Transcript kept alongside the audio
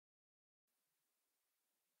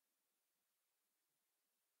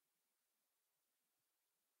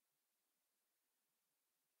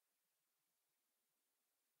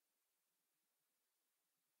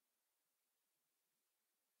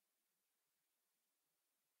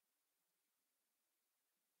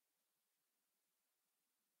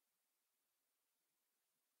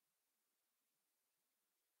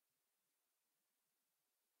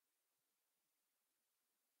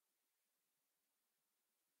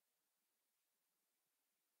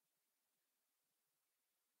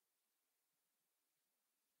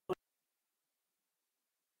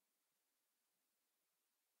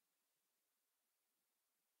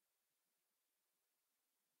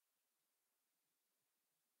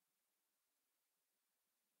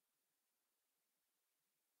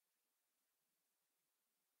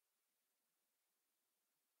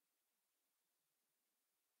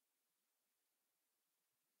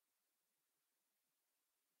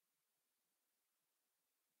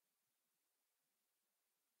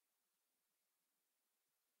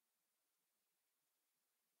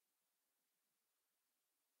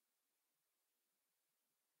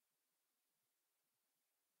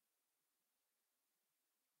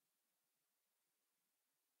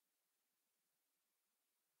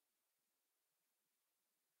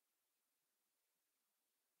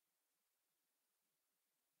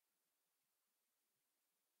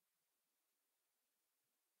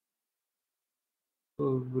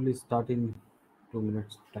So we'll start in 2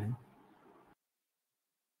 minutes time.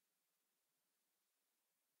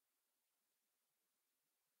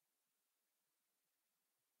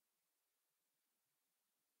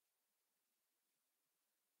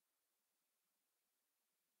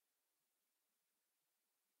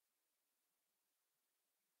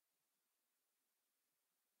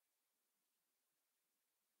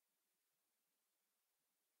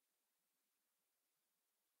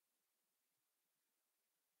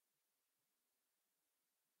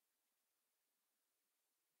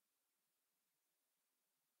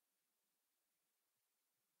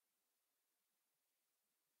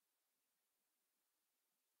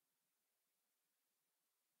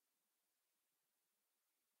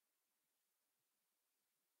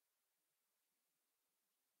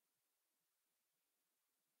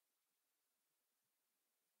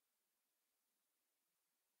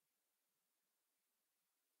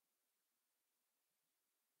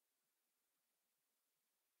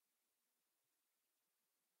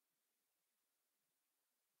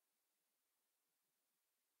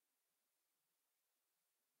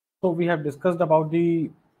 So we have discussed about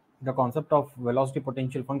the concept of velocity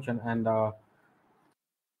potential function and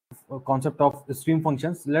concept of stream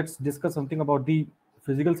functions. Let's discuss something about the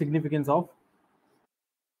physical significance of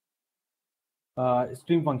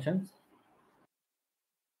stream functions.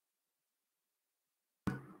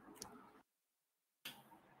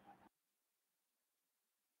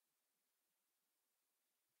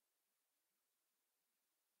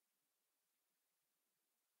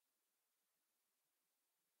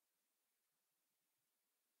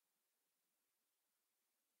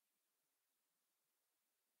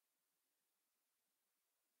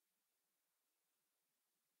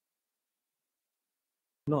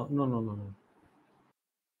 No, no, no, no, no.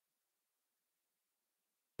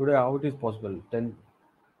 Today, how it is possible?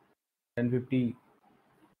 10:50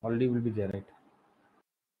 already will be there, right?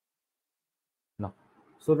 No.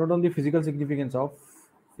 So not only physical significance of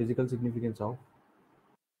physical significance of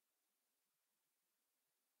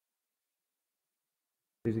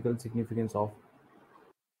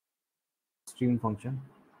stream function.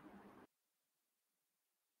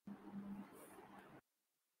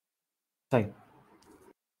 Sign.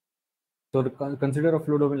 So consider a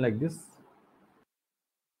flow domain like this.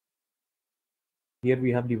 Here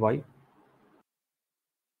we have the y.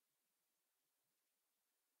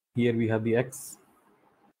 Here we have the x.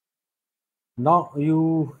 Now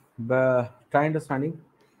you try understanding.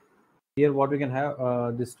 Here what we can have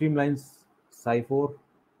the streamlines psi 4,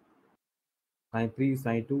 psi 3,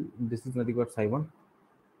 psi 2. This is nothing but psi 1.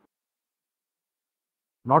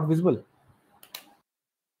 Not visible.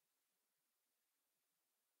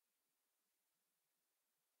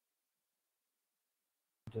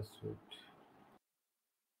 Just wait.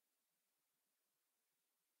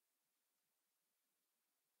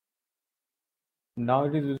 Now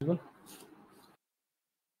it is visible.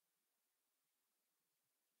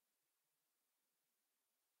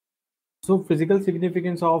 So physical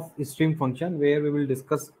significance of stream function, where we will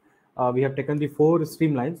discuss. We have taken the four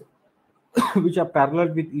streamlines which are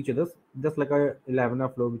parallel with each other, just like a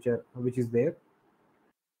laminar flow which is there.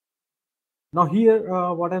 Now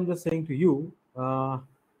here, what I'm just saying to you,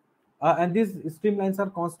 and these streamlines are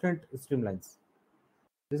constant streamlines.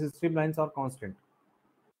 These streamlines are constant.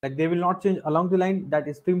 Like they will not change along the line. That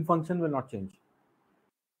stream function will not change.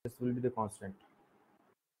 This will be the constant.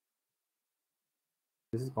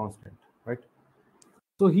 This is constant, right?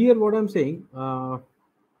 So here, what I'm saying,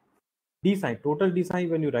 d psi, total d psi,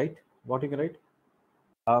 when you write, what you can write,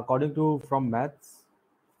 according to from maths,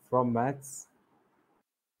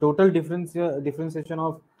 total differentiation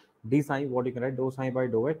of d psi, what you can write, dou psi by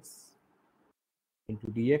dou x into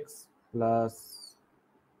dx plus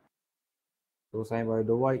dou psi by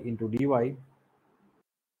dou y into dy.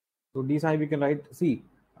 So d psi we can write. See,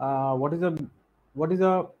 what is the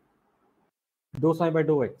dou psi by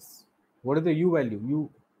dou x? What is the u value?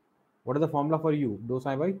 What is the formula for u? Dou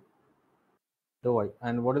psi by dou y.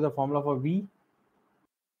 And what is the formula for v?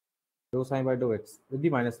 Dou psi by dou x with the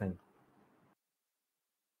minus sign.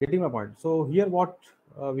 Getting my point? So here what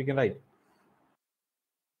we can write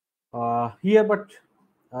here, but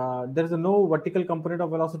there is no vertical component of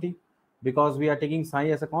velocity because we are taking psi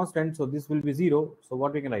as a constant. So this will be 0. So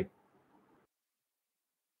what we can write?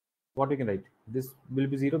 What we can write? This will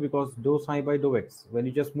be 0 because dou psi by dou x. When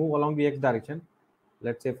you just move along the x direction,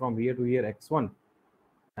 let's say from here to here x1,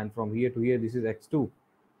 and from here to here this is x2.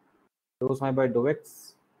 Dou psi by dou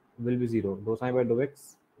x will be 0. Dou psi by dou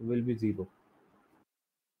x will be 0.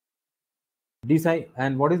 D psi,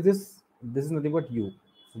 and what is this? This is nothing but u.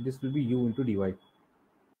 So this will be u into dy.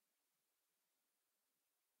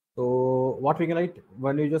 what we can write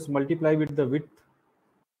when you just multiply with the width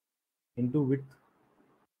into width.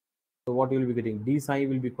 So what you will be getting, d psi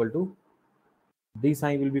will be equal to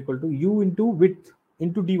u into width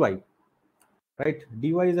into dy, right? Dy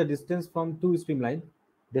is a distance from two streamline,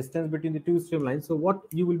 distance between the two streamlines. So what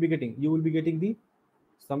you will be getting, you will be getting the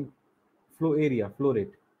some flow area, flow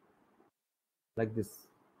rate, like this.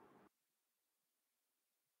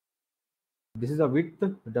 This is a width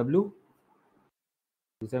w,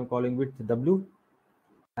 this I'm calling width w,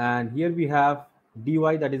 and here we have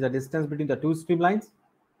dy, that is the distance between the two streamlines.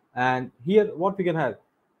 And here what we can have,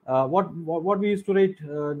 what we used to write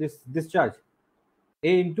this discharge,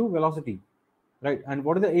 a into velocity, right? And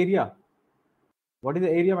what is the area? What is the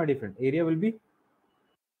area, my different? Area will be,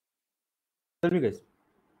 tell me guys,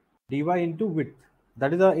 dy into width.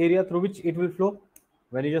 That is the area through which it will flow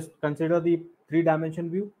when you just consider the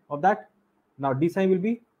three-dimension view of that. Now d psi will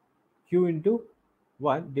be q into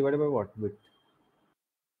 1 divided by what? Width.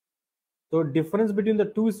 So difference between the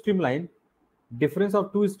two streamline, difference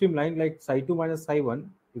of two streamline, like psi 2 minus psi 1,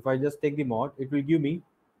 if I just take the mod, it will give me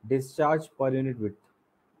discharge per unit width.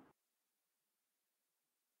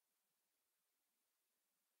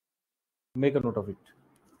 Make a note of it.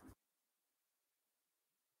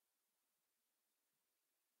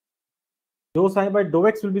 Dou psi by dou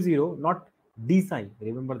x will be 0, not d psi.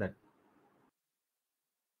 Remember that.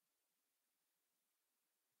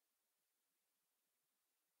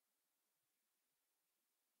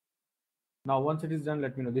 Now once it is done,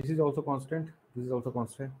 let me know. This is also constant. This is also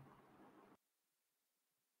constant.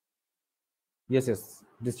 Yes, yes.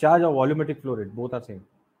 Discharge or volumetric flow rate, both are same.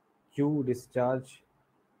 Q discharge,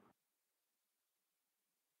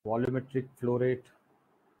 volumetric flow rate,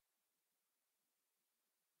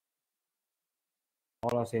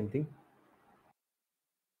 all are same thing.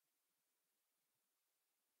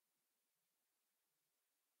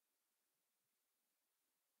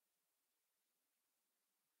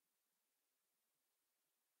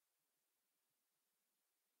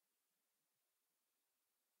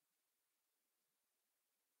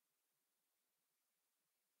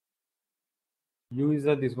 U is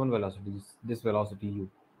this one velocity, this velocity U.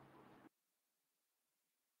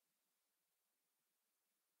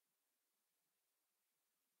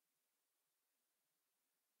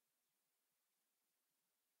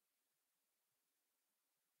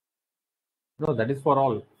 No, that is for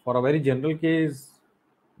all. For a very general case,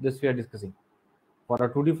 this we are discussing. For a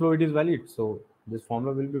 2D flow, it is valid. So this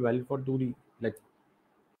formula will be valid for 2D, like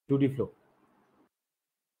 2D flow.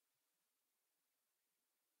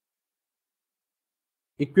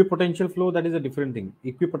 Equipotential flow, that is a different thing.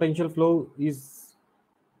 Equipotential flow is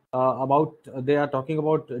about, they are talking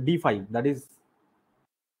about d phi, that is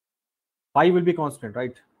phi will be constant,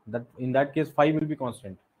 right? That in that case phi will be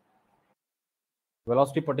constant,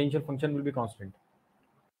 velocity potential function will be constant.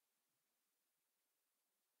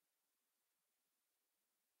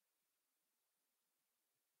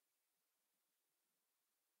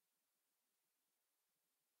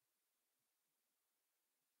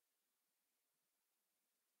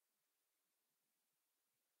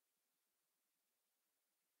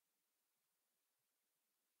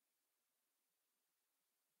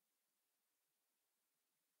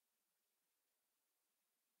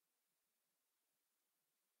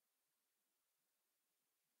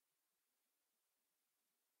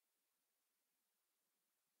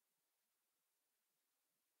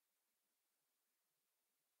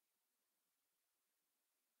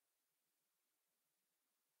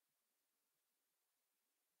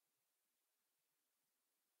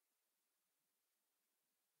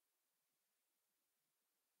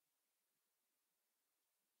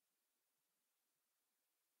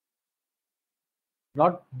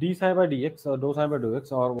 Not d psi by dx or dou psi by dou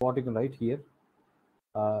x, or what you can write here,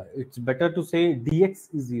 it's better to say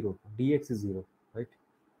dx is 0, dx is 0, right?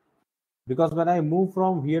 Because when I move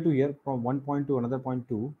from here to here, from one point to another point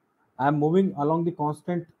 2, I'm moving along the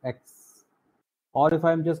constant x. Or if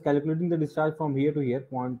I'm just calculating the discharge from here to here,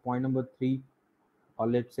 point number 3, or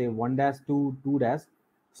let's say 1 dash to 2 dash,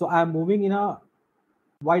 so I'm moving in a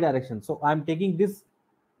y direction, so I'm taking this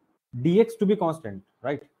dx to be constant,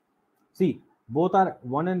 right? See, both are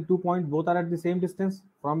 1 and 2 point, both are at the same distance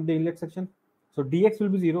from the inlet section, so dx will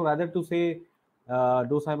be 0, rather to say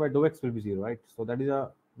dou psi by dou x will be 0, right? So that is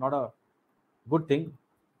a not a good thing.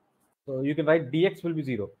 So you can write dx will be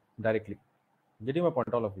 0 directly. Getting my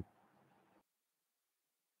point, all of you?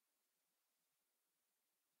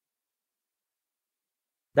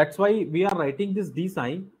 That's why we are writing this d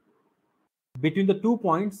psi between the 2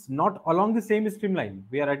 points, not along the same streamline.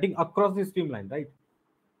 We are writing across the streamline, right?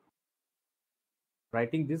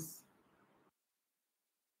 Writing this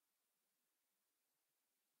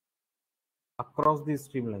across these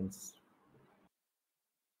streamlines.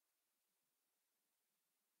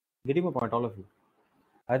 Getting my point, all of you?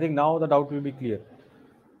 I think now the doubt will be clear.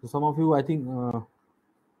 So some of you, I think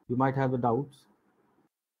you might have the doubts.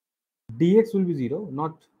 Dx will be 0,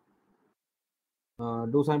 not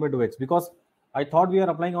dou sine by dou x, because I thought we are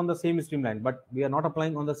applying on the same streamline, but we are not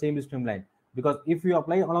applying on the same streamline, because if you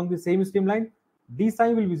apply along the same streamline, d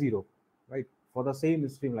sine will be 0, right? For the same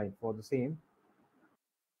streamline, for the same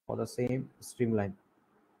streamline.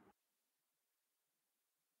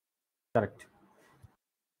 Correct.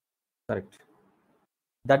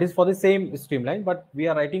 That is for the same streamline, but we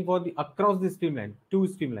are writing for the across the streamline, two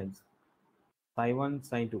streamlines, psi 1,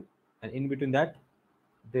 psi 2, and in between that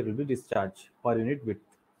there will be discharge per unit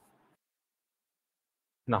width.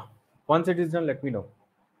 Now, once it is done, let me know.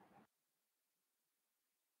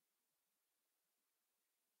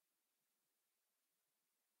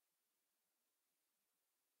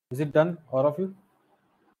 Is it done, all of you?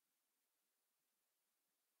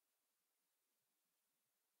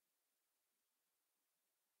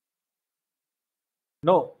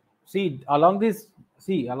 No. See, along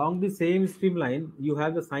the same streamline, you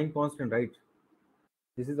have the sign constant, right?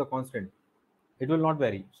 This is a constant. It will not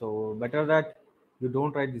vary. So better that you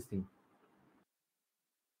don't write this thing.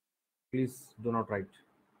 Please do not write.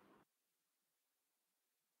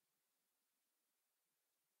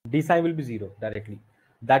 D psi will be 0 directly.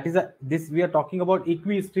 That is this we are talking about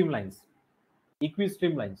streamlines.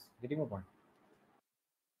 Streamlines. Getting my point?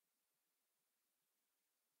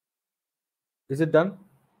 Is it done?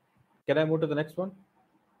 Can I move to the next one?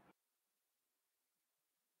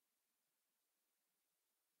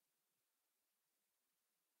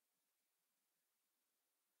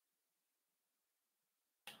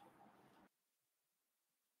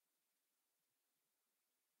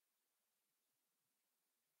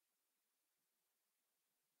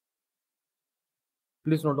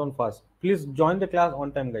 Please note down fast. Please join the class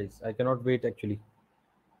on time, guys. I cannot wait actually.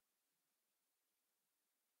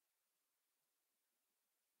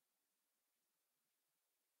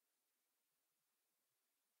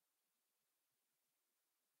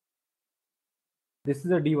 This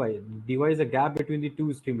is a dy. Dy is a gap between the two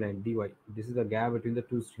streamlines. Dy. This is a gap between the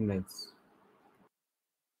two streamlines.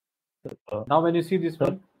 Now, when you see this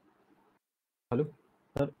one, hello,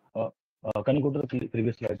 sir. Can you go to the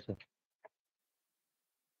previous slide, sir?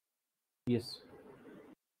 Yes.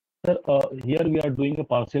 Sir, here we are doing a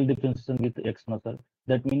partial differentiation with x, no, sir.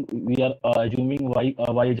 That means we are assuming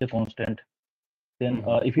y is a constant. Then,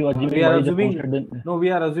 if you assume we are y assuming, is a constant, then no,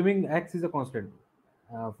 we are assuming x is a constant.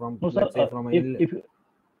 From no, let's sir, say from if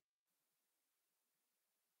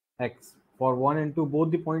x for 1 and 2,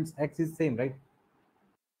 both the points x is same, right?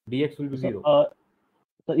 Dx will be 0.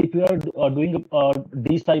 So if we are doing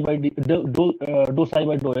d psi by do psi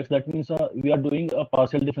by dou x, that means we are doing a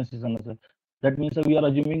partial differentiation, sir. That means we are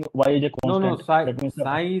assuming y is a constant. No, psi, that means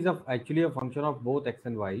psi is actually a function of both x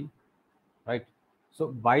and y, right? So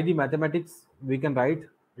by the mathematics, we can write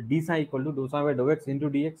d psi equal to dou psi by dou x into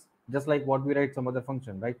dx, just like what we write some other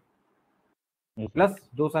function, right? yes, Plus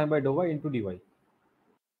dou psi by dou y into dy.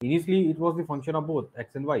 Initially, it was the function of both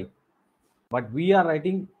x and y, but we are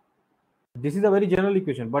writing, this is a very general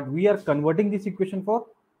equation, but we are converting this equation for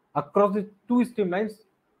across the two streamlines,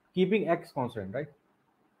 keeping x constant, right?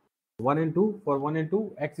 1 and 2, for 1 and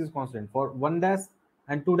 2, x is constant. For 1 dash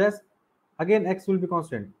and 2 dash, again x will be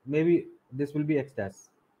constant. Maybe this will be x dash.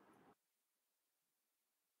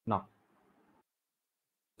 Now,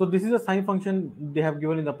 so this is a sine function they have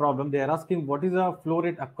given in the problem. They are asking what is the flow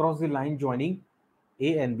rate across the line joining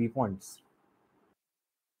A and B points.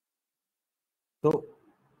 So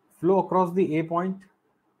flow across the A point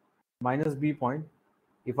minus B point.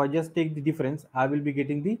 If I just take the difference, I will be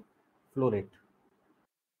getting the flow rate.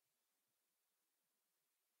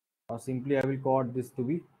 Or simply I will call this to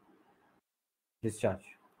be discharge.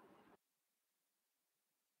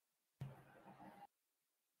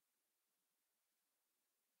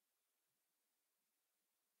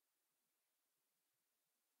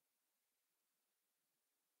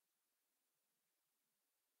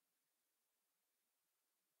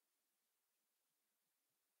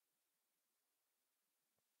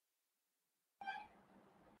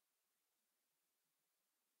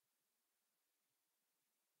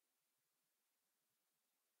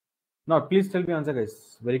 Now, please tell me answer,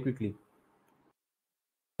 guys, very quickly.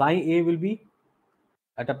 Sine A will be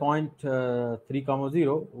at a point 3,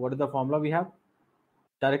 0. What is the formula we have?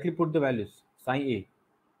 Directly put the values. Sine A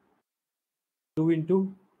 2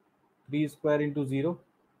 into 3 square into 0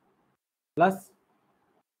 plus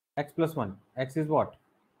x plus 1. X is what?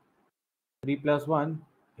 3 plus 1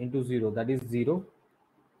 into 0. That is 0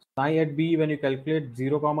 Psi at B, when you calculate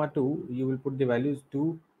 0 comma 2, you will put the values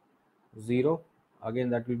 2, 0. Again,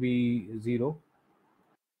 that will be 0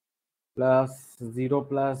 plus 0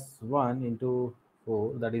 plus 1 into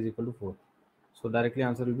 4, that is equal to 4. So directly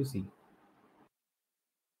answer will be C.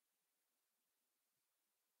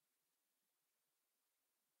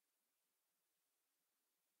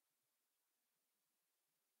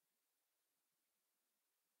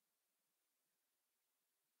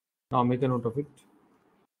 Now make a note of it.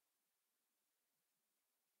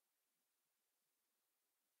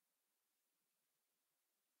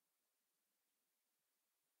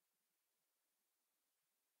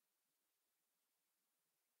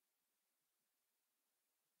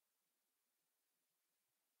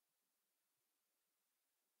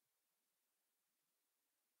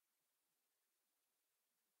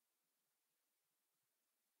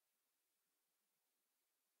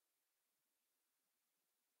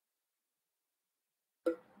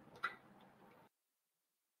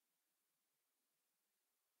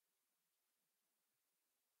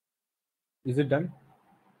 Is it done?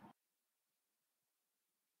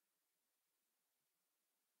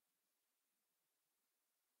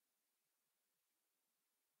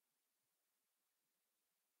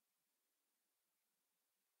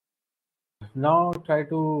 Now try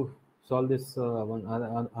to solve this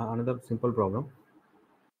another simple problem.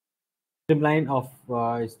 Streamline of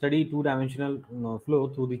steady two-dimensional flow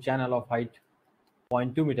through the channel of height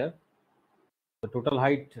 0.2 meter. The total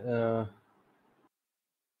height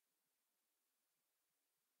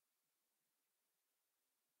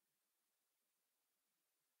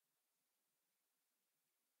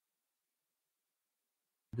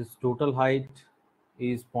this total height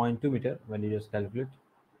is 0.2 meter. When you just calculate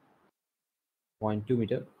 0.2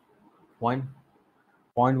 meter, point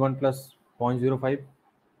 0.1 plus 0.05,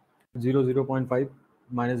 0.5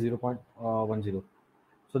 minus 0.10.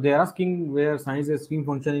 So they are asking where sin is a stream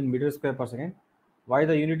function in meter square per second. Why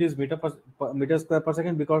the unit is meter square per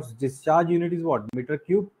second? Because discharge unit is what? Meter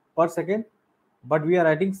cube per second. But we are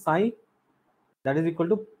adding psi, that is equal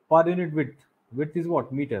to per unit width. Width is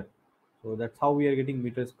what? Meter. So that's how we are getting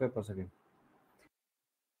meter square per second.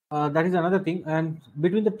 That is another thing. And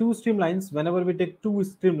between the two streamlines, whenever we take two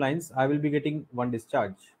streamlines, I will be getting one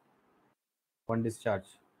discharge. One discharge.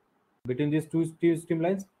 Between these two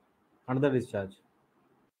streamlines, another discharge.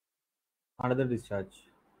 Another discharge.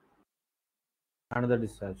 Another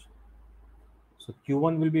discharge. So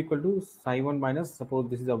Q1 will be equal to psi 1 minus, suppose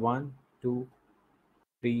this is a 1, 2,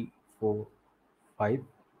 3, 4, 5.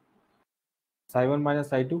 Psi 1 minus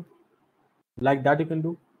psi 2. Like that you can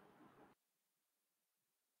do.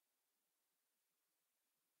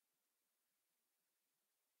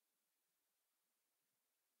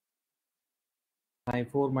 Psi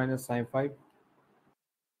 4 minus psi 5.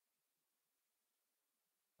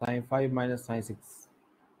 Psi 5 minus psi 6.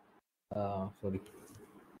 Sorry.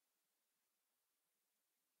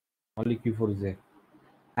 Only Q4 is there.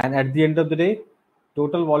 And at the end of the day,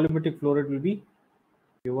 total volumetric flow rate will be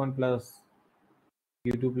Q1 plus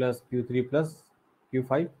Q2 plus Q3 plus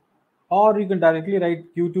Q5. Or you can directly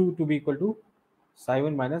write Q2 to be equal to psi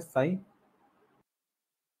 1 minus psi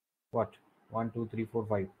what? 1, 2, 3, 4,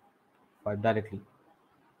 5. 5 directly.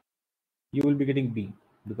 You will be getting B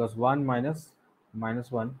because 1 minus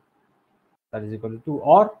minus 1, that is equal to 2.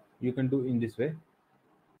 Or you can do in this way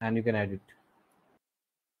and you can add it.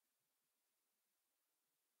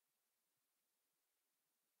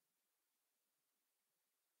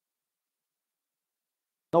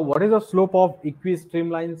 Now, what is the slope of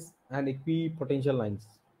equi-streamlines and equipotential lines?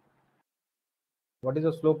 What is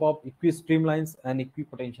the slope of equi-streamlines and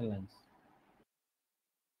equipotential lines?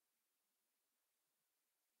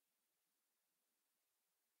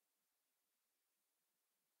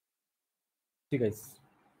 See guys.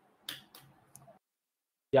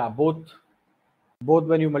 Yeah, both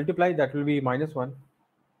when you multiply, that will be minus 1.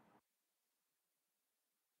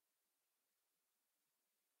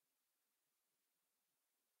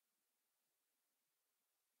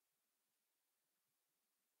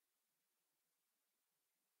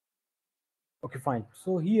 Okay, fine.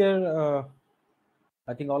 So here,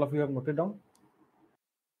 I think all of you have noted down.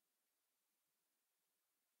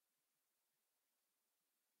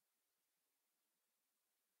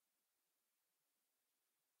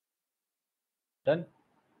 Done.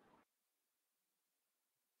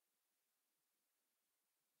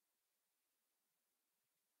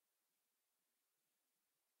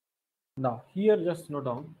 Now here, just note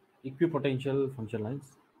down equipotential function lines.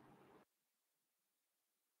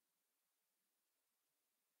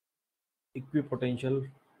 Equipotential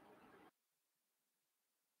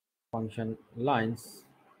function lines.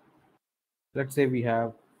 Let's say we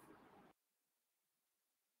have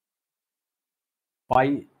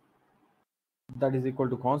phi that is equal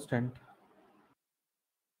to constant.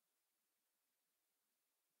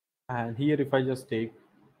 And here if I just take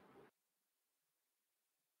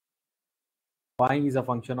phi is a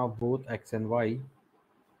function of both x and y,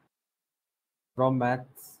 from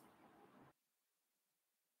maths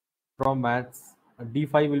d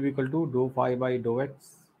phi will be equal to dou phi by dou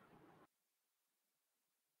x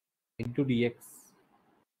into dx,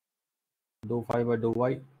 dou phi by dou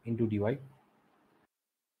y into dy.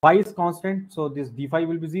 Phi is constant, so this d phi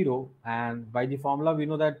will be 0, and by the formula we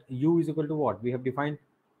know that u is equal to what? We have defined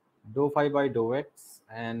dou phi by dou x,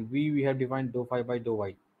 and we have defined dou phi by dou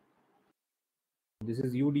y. This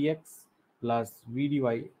is u dx plus v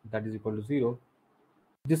dy, that is equal to 0.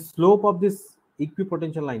 This slope of this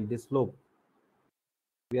equipotential line, this slope,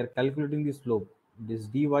 we are calculating the slope, this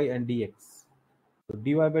dy and dx. So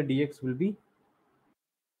dy by dx will be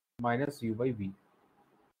minus u by v,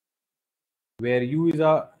 where u is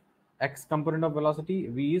a x component of velocity,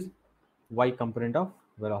 v is y component of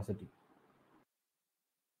velocity.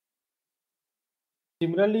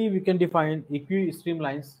 Similarly, we can define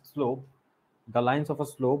equi-streamlines slope, the lines of a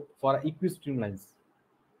slope for equi-streamlines.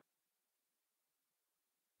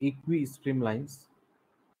 Equi-streamlines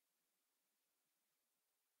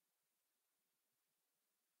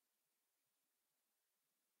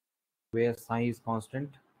where psi is constant.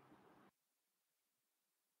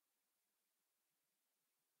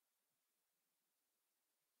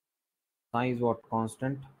 Psi is what?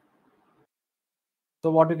 Constant. So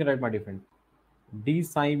what we can write, my different? D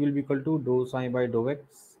psi will be equal to dou psi by dou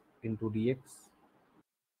x into dx,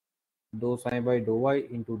 dou psi by dou y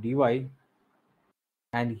into dy.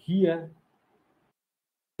 And here,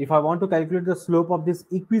 if I want to calculate the slope of this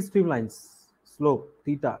equi-streamlines, slope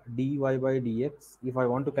theta dy by dx, if I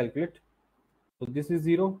want to calculate, so this is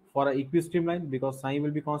 0 for a equi-streamline because psi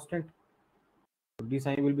will be constant. So d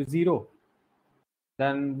psi will be 0.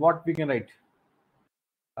 Then what we can write?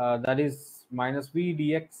 That is minus v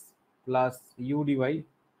dx plus u dy,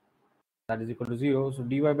 that is equal to 0. So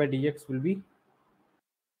dy by dx will be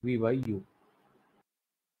v by u.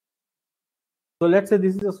 So let's say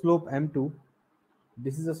this is a slope m2,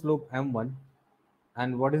 this is a slope m1,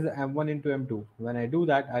 and what is the m1 into m2? When I do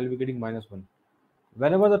that, I'll be getting minus 1.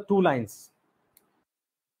 Whenever the two lines,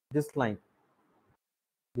 this line,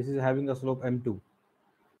 this is having a slope m2,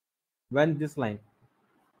 when this line,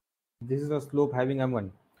 this is a slope having m1,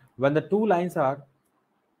 when the two lines are,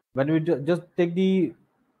 when we just take the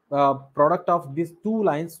product of these two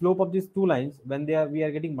lines, slope of these two lines, when they are, we are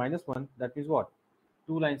getting minus 1, that means what?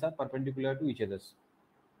 Two lines are perpendicular to each other.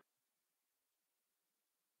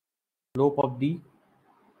 Slope of the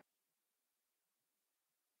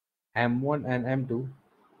m1 and m2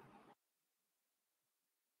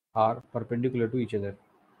 are perpendicular to each other,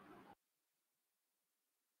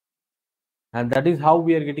 and that is how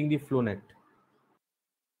we are getting the flow net.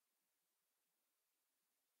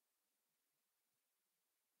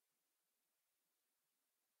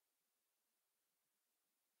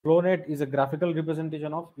 Flow net is a graphical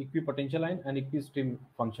representation of equipotential line and equistream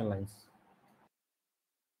function lines.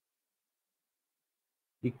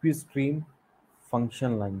 Equistream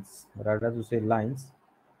function lines, rather to say lines,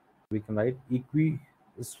 we can write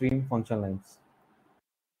equistream function lines.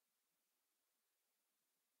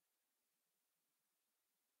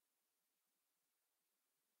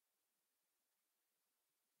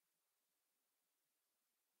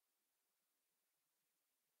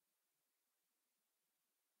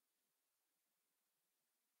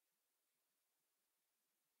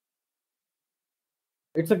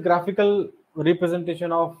 It's a graphical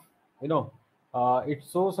representation of, it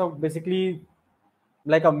shows of basically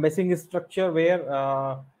like a meshing structure where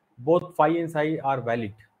both phi and psi are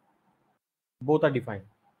valid, both are defined.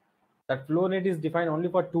 That flow net is defined only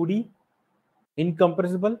for 2D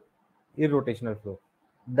incompressible irrotational flow.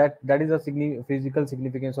 That is a physical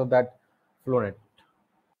significance of that flow net.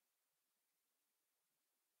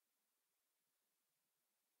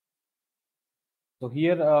 So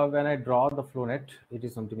here when I draw the flow net, it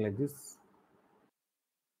is something like this.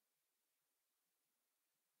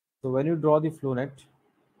 So when you draw the flow net,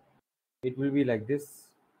 it will be like this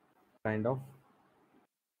kind of.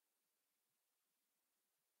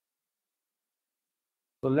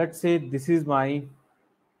 So let's say this is my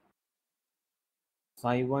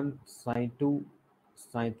psi 1, psi 2,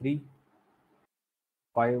 psi 3,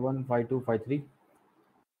 phi 1, phi 2, phi 3.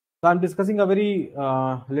 So I'm discussing a very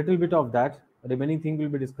little bit of that. Remaining thing will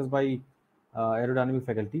be discussed by aerodynamic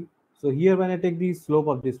faculty. So here when I take the slope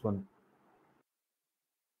of this one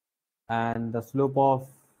and the slope of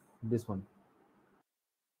this one,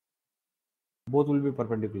 Both will be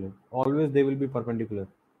perpendicular. Always they will be perpendicular.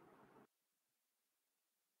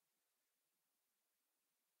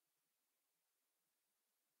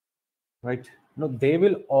 Right? No, they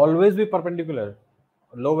will always be perpendicular.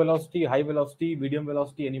 Low velocity, high velocity, medium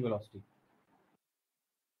velocity, any velocity.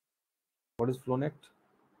 What is flow net?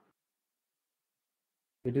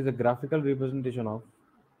 It is a graphical representation of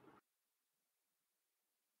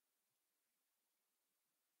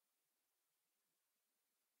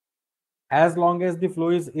as long as the flow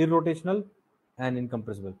is irrotational and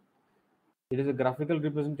incompressible. It is a graphical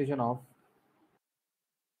representation of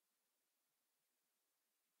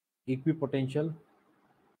equipotential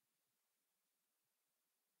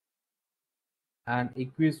and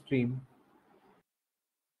equistream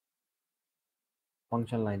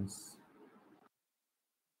function lines.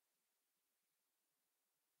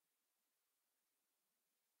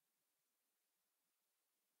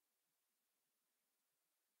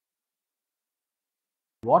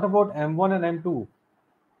 What about M1 and M2?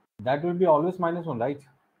 That will be always -1, right?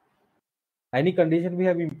 Any condition we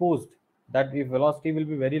have imposed that if velocity will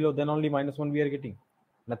be very low, then only -1 we are getting.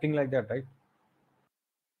 Nothing like that, right?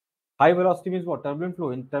 High velocity means what? Turbulent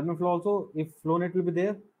flow. In turbulent flow also, if flow net will be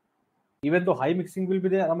there, even though high mixing will be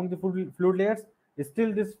there among the fluid layers,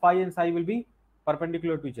 still this phi and psi will be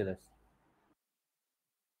perpendicular to each other.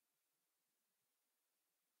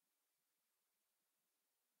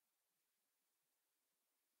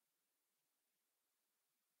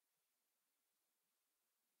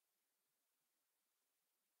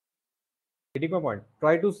 Getting my point?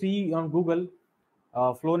 Try to see on Google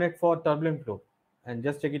flow net for turbulent flow and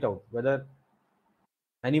just check it out whether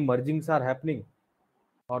any mergings are happening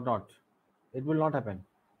or not. It will not happen.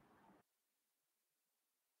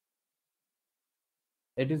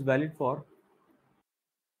 It is valid for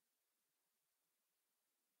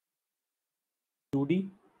 2D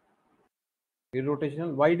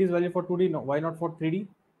irrotational. Why it is valid for 2D? No, why not for 3D?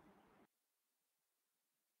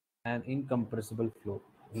 And incompressible flow.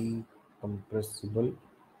 Incompressible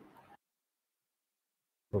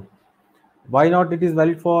flow. Why not it is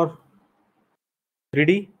valid for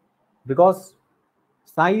 3D? Because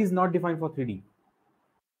psi is not defined for 3D.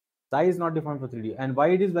 Psi is not defined for 3D. And why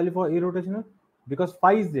it is valid for irrotational? Because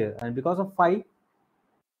phi is there, and because of phi,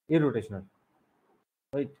 irrotational.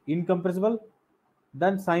 Right? Incompressible,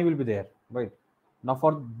 then psi will be there. Right? Now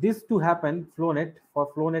for this to happen,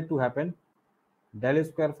 for flow net to happen, del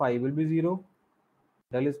square phi will be 0,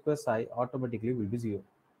 del square psi automatically will be 0.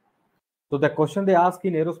 So the question they asked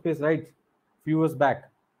in aerospace, right, few years back,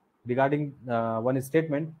 regarding one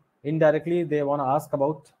statement, indirectly they want to ask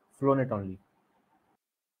about flow net only.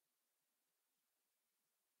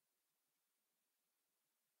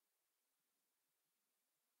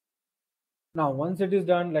 Now, once it is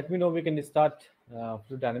done, let me know we can start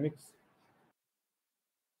fluid dynamics.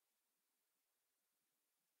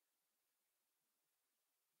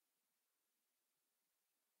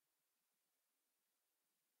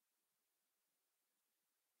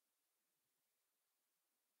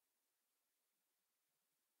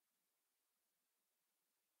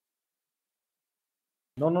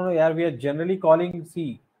 No, yeah, we are generally calling,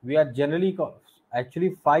 see, we are generally, actually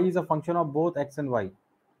phi is a function of both x and y,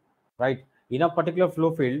 right? In a particular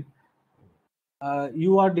flow field,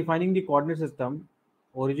 you are defining the coordinate system,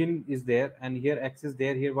 origin is there, and here x is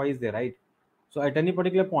there, here y is there, right? So at any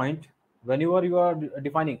particular point, whenever you are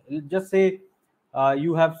defining, just say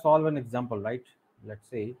you have solved an example, right? Let's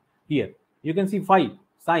say here, you can see phi,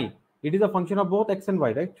 psi, it is a function of both x and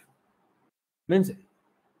y, right? Means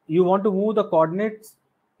you want to move the coordinates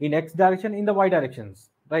in x direction in the y directions,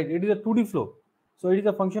 right? It is a 2D flow, so it is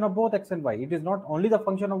a function of both x and y. It is not only the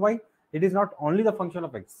function of y, it is not only the function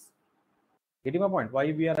of x. Getting my point?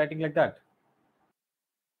 Why we are writing like that?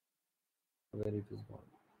 Where it is gone.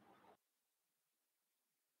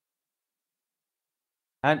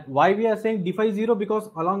 And why we are saying d phi 0? Because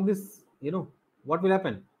along this, what will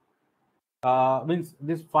happen? Means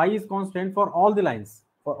this phi is constant for all the lines.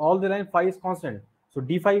 For all the lines, phi is constant. So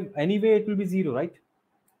d phi anyway it will be 0, right?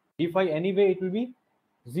 D phi anyway it will be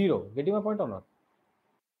 0. Getting my point or not?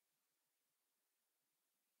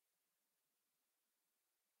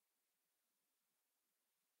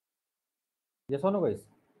 Yes or no, guys?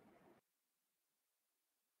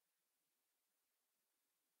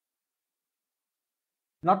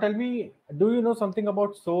 Now tell me, do you know something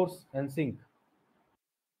about source and sink?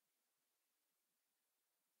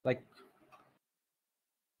 Like,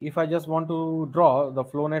 if I just want to draw the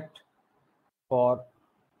flow net for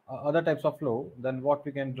other types of flow, then what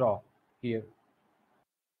we can draw here?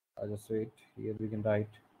 I just wait. Here we can write.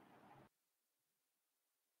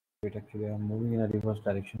 Wait, actually, I'm moving in a reverse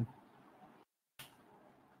direction.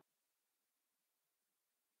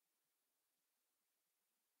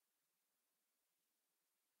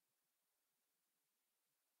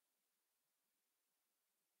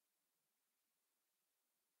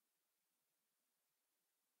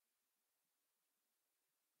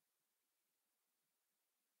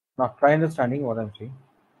 Now try understanding what I'm saying.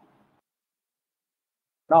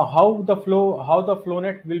 Now how the flow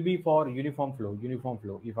net will be for uniform flow. Uniform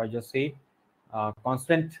flow. If I just say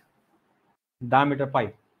constant diameter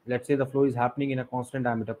pipe, let's say the flow is happening in a constant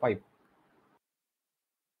diameter pipe,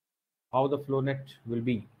 how the flow net will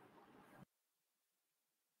be.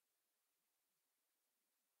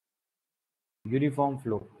 Uniform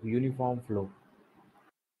flow. Uniform flow.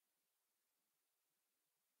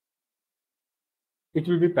 It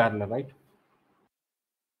will be parallel, right?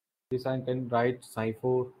 This I can write psi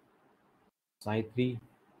 4, psi 3,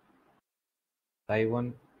 psi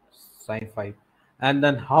 1, psi 5. And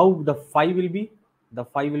then how the phi will be? The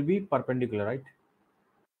phi will be perpendicular, right?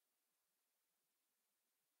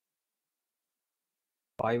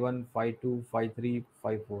 Phi 1, phi 2, phi 3,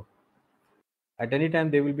 phi 4. At any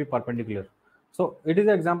time, they will be perpendicular. So it is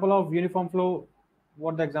an example of uniform flow.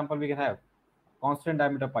 What the example we can have? Constant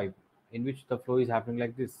diameter pipe in which the flow is happening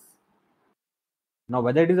like this. Now,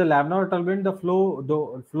 whether it is a laminar or turbulent, the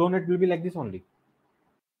flow net will be like this only.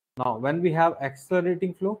 Now, when we have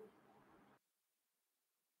accelerating flow,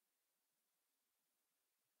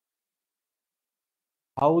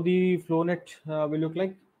 how the flow net will look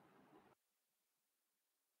like?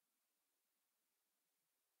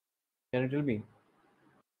 Can you tell me?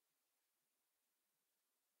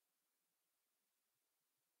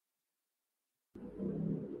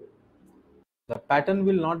 The pattern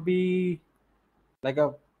will not be like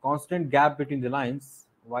a constant gap between the lines.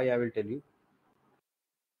 Why, I will tell you.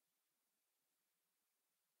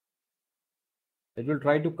 It will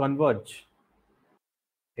try to converge.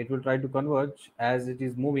 It will try to converge as it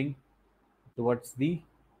is moving towards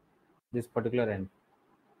this particular end.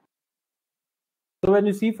 So when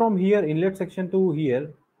you see from here inlet section to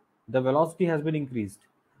here, the velocity has been increased.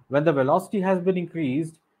 When the velocity has been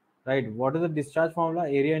increased, right, what is the discharge formula?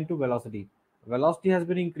 Area into velocity. Velocity has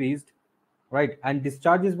been increased, right, and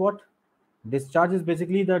discharge is what? Discharge is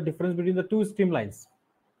basically the difference between the two streamlines,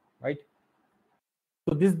 right?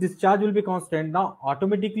 So this discharge will be constant. Now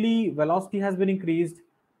automatically velocity has been increased.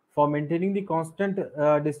 For maintaining the constant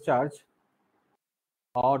discharge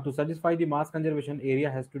or to satisfy the mass conservation,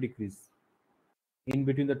 area has to decrease in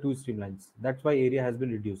between the two streamlines. That's why area has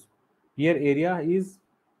been reduced. Here area is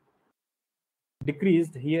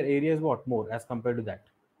decreased. Here area is what? More as compared to that.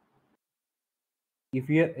 If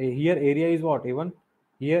here area is what? A1.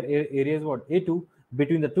 Here area is what? A2.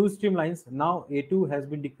 Between the two streamlines, now A2 has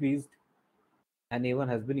been decreased and A1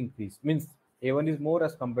 has been increased. Means A1 is more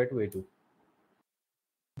as compared to A2.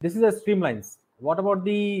 This is a streamlines. What about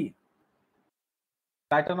the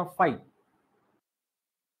pattern of phi?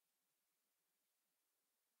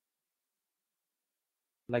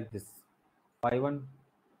 Like this: phi 1,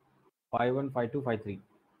 phi 1, phi 2, phi 3.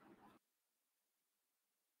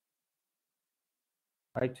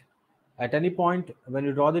 Right? At any point when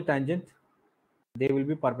you draw the tangent, they will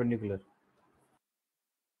be perpendicular.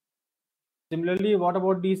 Similarly, what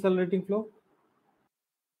about decelerating flow?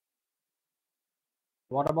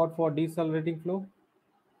 What about for decelerating flow?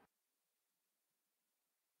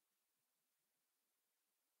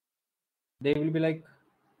 They will be like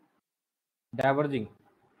diverging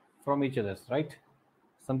from each other, right?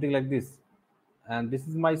 Something like this. And this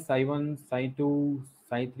is my psi 1, psi 2,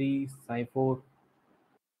 psi 3, psi 4.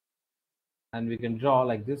 And we can draw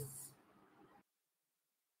like this.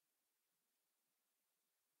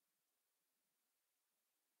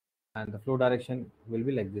 And the flow direction will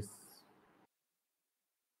be like this.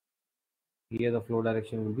 Here the flow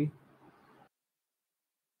direction will be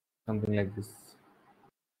something like this.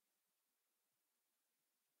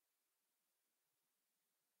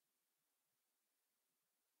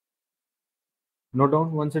 Note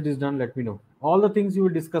down. Once it is done, let me know. All the things you will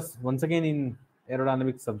discuss once again in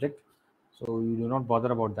aerodynamics subject, so you do not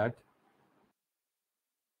bother about that.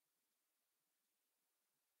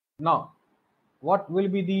 Now, what will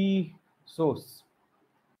be the source?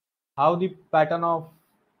 How the pattern of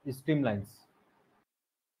streamlines?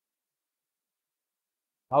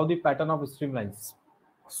 How the pattern of streamlines?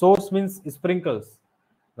 Source means sprinkles.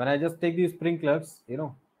 When I just take these sprinklers,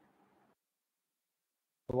 so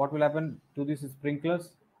what will happen to these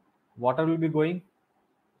sprinklers? Water will be going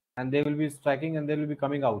and they will be striking and they will be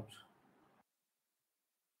coming out,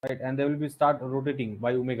 right? And they will be start rotating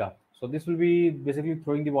by omega. So this will be basically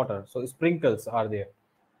throwing the water. So sprinkles are there.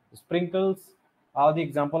 Sprinkles are the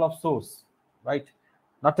example of source, right?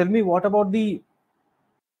 Now tell me, what about the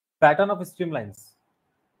pattern of streamlines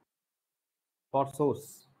for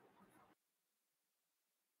source?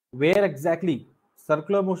 Where exactly?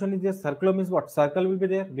 Circular motion is there. Circular means what? Circle will be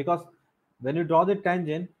there because when you draw the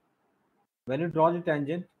tangent,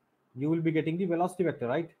 you will be getting the velocity vector,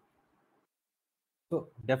 right? So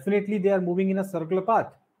definitely they are moving in a circular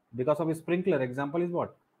path because of a sprinkler. Example is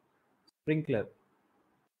what? Sprinkler.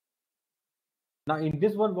 Now in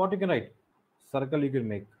this one, what you can write? Circle you can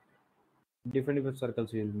make. Different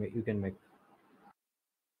circles you can make.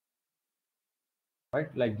 Right,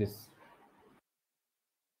 like this.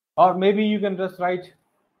 Or maybe you can just write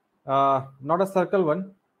not a circle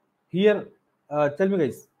one. Here, tell me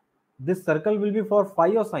guys, this circle will be for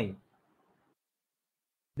phi or sine?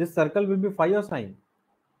 This circle will be phi or sine?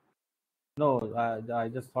 No, I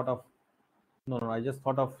just thought of I just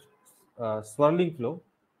thought of swirling flow.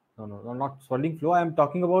 No, not swirling flow. I am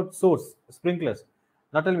talking about source sprinklers.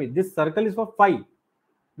 Now tell me, this circle is for phi.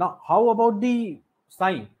 Now, how about the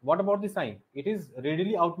sign? What about the sign? It is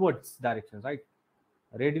radially outwards directions, right?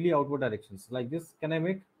 Radially outward directions. Like this, can I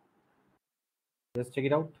make? Just check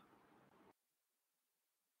it out.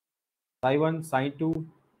 Psi 1, psi 2,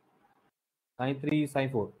 psi 3, psi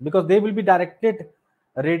 4. Because they will be directed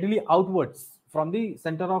radially outwards from the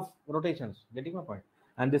center of rotations. Getting my point?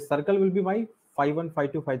 And this circle will be my phi 1, phi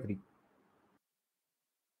 2, phi 3.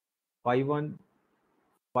 Phi 1,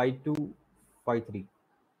 phi 2, phi 3.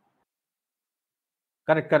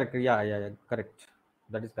 Correct. Yeah. Correct.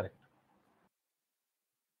 That is correct.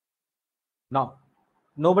 Now,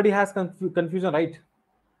 nobody has confusion, right?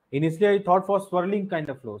 Initially, I thought for swirling kind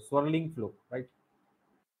of flow, right?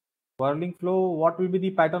 Swirling flow, what will be the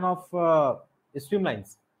pattern of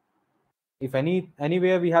streamlines? If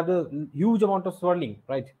anywhere we have the huge amount of swirling,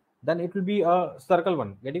 right? Then it will be a circle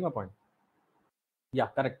one. Getting my point? Yeah,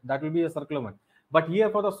 correct. That will be a circular one. But here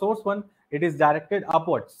for the source one, it is directed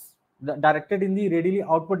upwards, directed in the radially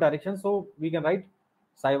outward direction. So we can write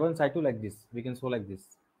psi 1, psi 2 like this. We can show like this.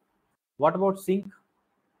 What about sink?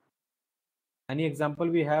 Any example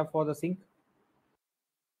we have for the sink?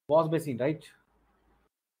 Wash basin, right?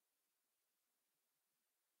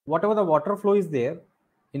 Whatever the water flow is there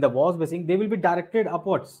in the wash basin, they will be directed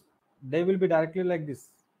upwards. They will be directly like this,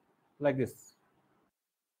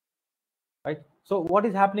 right? So what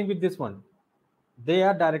is happening with this one? They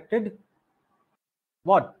are directed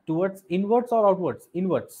what? Towards inwards or outwards?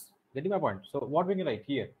 Inwards. Getting my point? So what we can write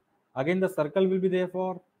here? Again, the circle will be there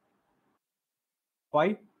for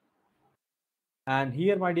phi. And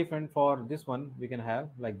here, my dear friend, for this one, we can have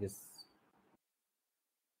like this.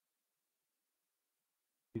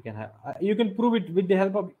 You can have. You can prove it with the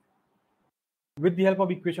help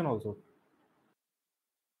of equation also.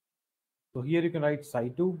 So here you can write psi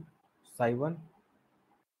 2, psi 1,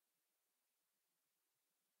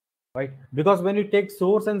 right? Because when you take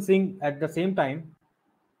source and sink at the same time,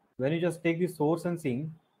 when you just take the source and sink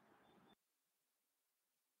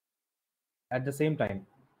at the same time,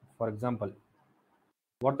 for example,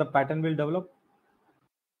 what the pattern will develop?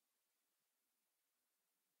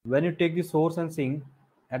 When you take the source and sink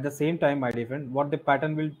at the same time, my dear friend, what the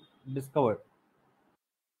pattern will discover?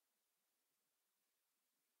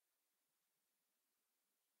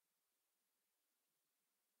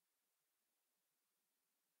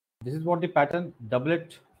 This is what the pattern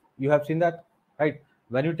doublet. You have seen that, right?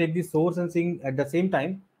 When you take the source and sink at the same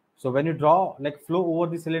time, so when you draw like flow over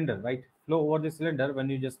the cylinder, right? Flow over the cylinder. When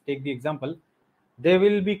you just take the example, there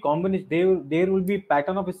will be combination. There will be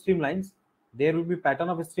pattern of streamlines. There will be pattern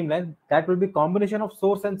of streamlines. That will be combination of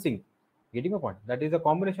source and sink. Getting a point? That is a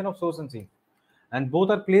combination of source and sink, and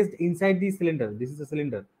both are placed inside the cylinder. This is a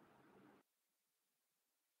cylinder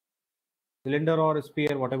or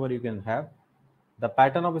sphere, whatever you can have. The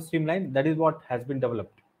pattern of a streamline, that is what has been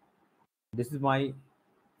developed. This is my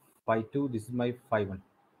phi 2, this is my phi 1.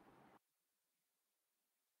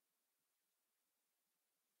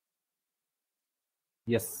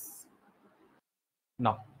 Yes.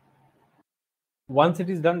 Now, once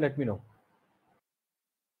it is done, let me know.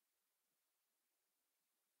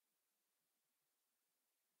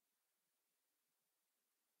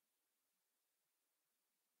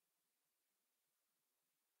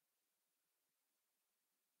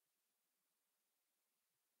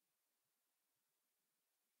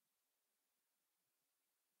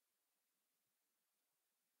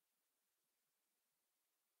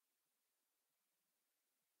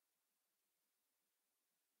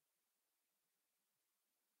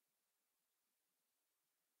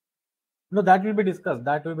 No, that will be discussed.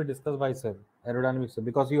 That will be discussed by sir, aerodynamics, sir,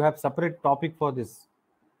 because you have separate topic for this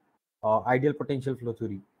ideal potential flow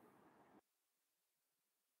theory.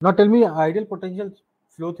 Now, tell me, ideal potential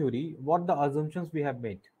flow theory, what the assumptions we have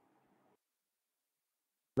made.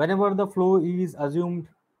 Whenever the flow is assumed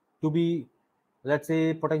to be, let's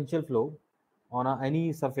say, potential flow on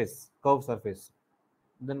any surface, curved surface,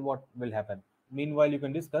 then what will happen? Meanwhile, you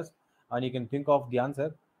can discuss and you can think of the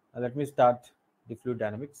answer. Let me start the fluid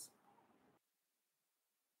dynamics.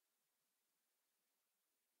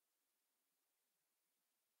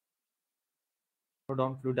 Note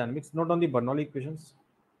down fluid dynamics. Note down the Bernoulli equations.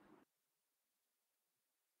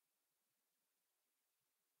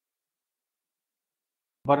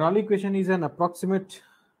 Bernoulli equation is an approximate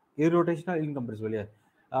irrotational incompressible. Yeah.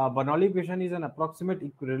 Bernoulli equation is an approximate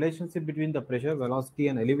relationship between the pressure, velocity,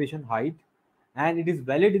 and elevation height, and it is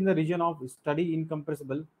valid in the region of steady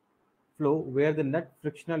incompressible flow where the net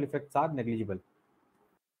frictional effects are negligible.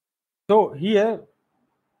 So here,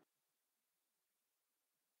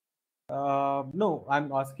 no,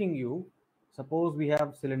 I'm asking you. Suppose we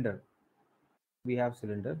have cylinder. We have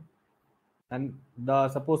cylinder, and the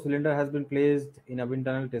suppose cylinder has been placed in a wind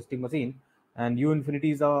tunnel testing machine, and U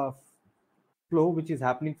infinity is a flow which is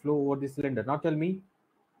happening flow over the cylinder. Now tell me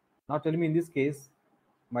in this case,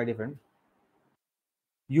 my dear friend,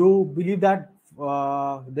 you believe that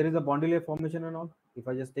there is a boundary layer formation and all? If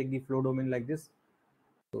I just take the flow domain like this,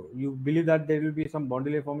 so you believe that there will be some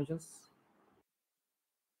boundary layer formations?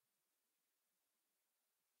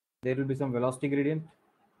 There will be some velocity gradient,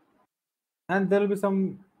 and there will be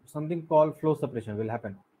something called flow suppression will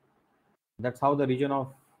happen. That's how the region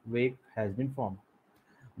of wake has been formed.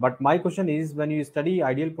 But my question is, when you study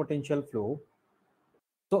ideal potential flow,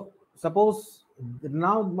 so suppose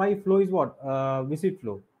now my flow is what? Viscid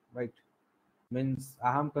flow, right? Means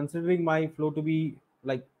I am considering my flow to be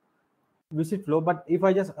like viscid flow, but if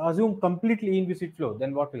I just assume completely in viscid flow,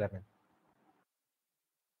 then what will happen?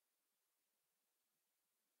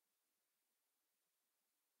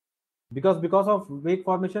 Because of wake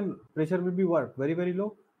formation, pressure will be what? Very, very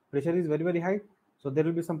low. Pressure is very, very high. So there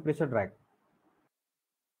will be some pressure drag.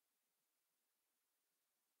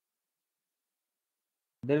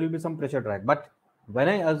 There will be some pressure drag. But when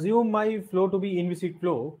I assume my flow to be in viscid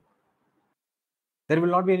flow, there will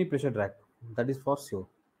not be any pressure drag. That is for sure.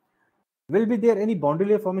 Will be there any boundary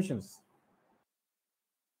layer formations?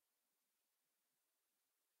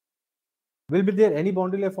 Will be there any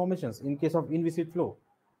boundary layer formations in case of inviscid flow?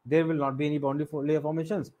 There will not be any boundary layer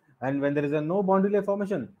formations. And when there is a no boundary layer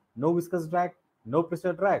formation, no viscous drag, no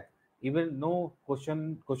pressure drag, even no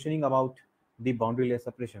questioning about the boundary layer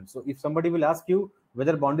separation. So if somebody will ask you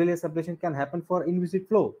whether boundary layer separation can happen for inviscid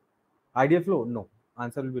flow, ideal flow, no.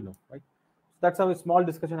 Answer will be no, right? So that's a small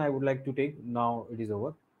discussion I would like to take. Now it is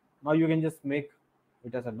over. Now you can just make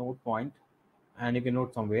it as a note point and you can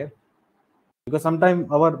note somewhere, because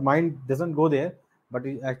sometimes our mind doesn't go there, but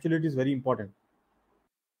actually it is very important.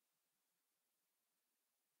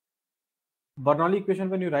 Bernoulli equation,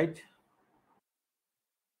 when you write,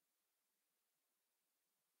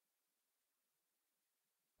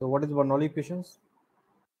 so what is Bernoulli equations?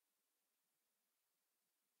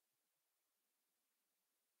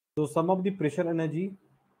 So sum of the pressure energy,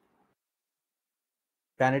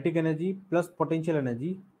 kinetic energy plus potential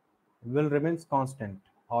energy will remains constant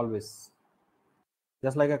always,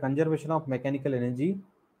 just like a conservation of mechanical energy,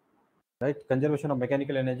 right? Conservation of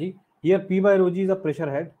mechanical energy. Here P by rho g is a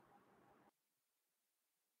pressure head.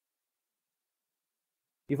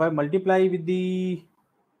 If I multiply with the,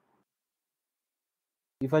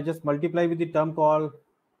 if I just multiply with the term called,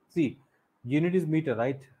 see, unit is meter,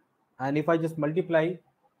 right? And if I just multiply,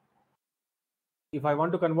 if I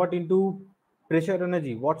want to convert into pressure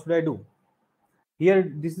energy, what should I do? Here,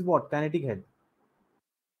 this is what? Kinetic head.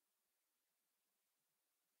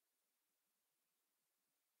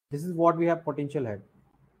 This is what we have, potential head.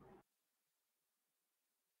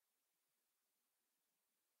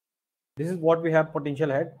 This is what we have,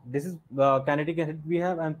 potential head. This is kinetic head we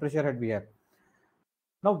have and pressure head we have.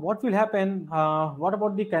 Now, what will happen? What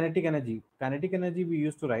about the kinetic energy? Kinetic energy we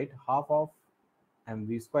used to write half of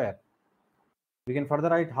mv square. We can further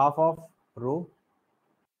write half of rho,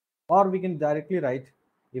 or we can directly write,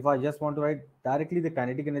 if I just want to write directly the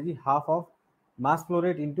kinetic energy, half of mass flow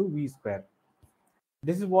rate into v square.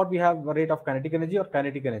 This is what we have, a rate of kinetic energy or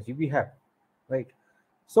kinetic energy we have, right?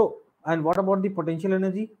 So, and what about the potential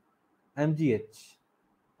energy? mgh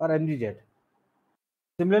or mgz.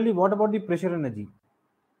 Similarly, what about the pressure energy?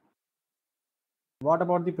 What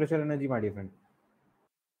about the pressure energy, my dear friend?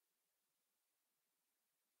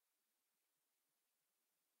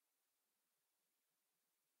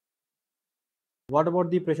 What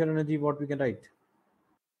about the pressure energy? What we can write?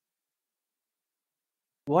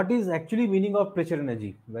 What is actually meaning of pressure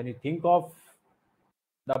energy? When you think of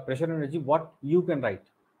the pressure energy, what you can write?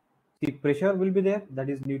 The pressure will be there, that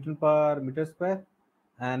is Newton per meter square.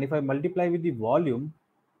 And if I multiply with the volume,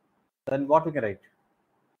 then what we can write?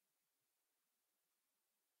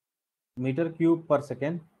 Meter cube per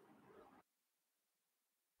second.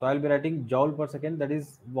 So I'll be writing joule per second, that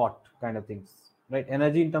is watt kind of things, right?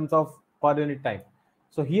 Energy in terms of per unit time.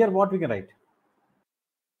 So here what we can write?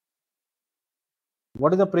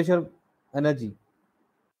 What is the pressure energy?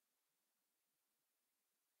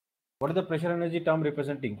 What is the pressure energy term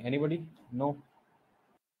representing? Anybody? No.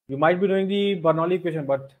 You might be knowing the Bernoulli equation,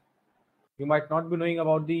 but you might not be knowing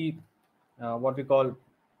about the what we call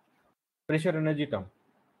pressure energy term.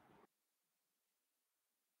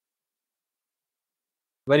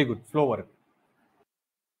 Very good. Flow work.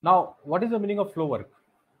 Now, what is the meaning of flow work?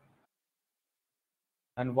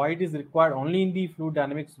 And why it is required only in the fluid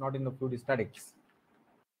dynamics, not in the fluid statics?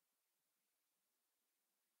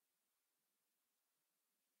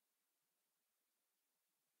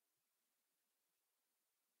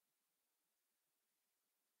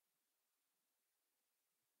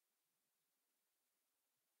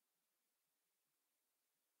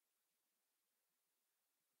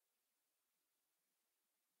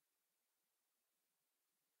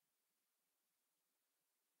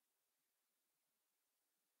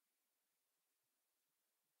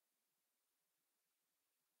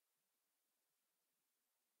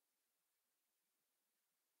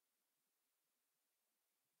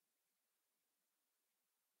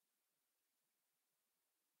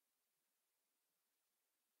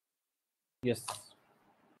 Yes.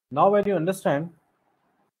 Now, when you understand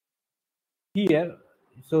here,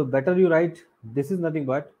 so better you write this is nothing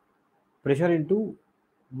but pressure into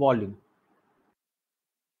volume,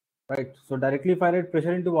 right? So directly if I write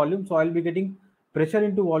pressure into volume, so I'll be getting pressure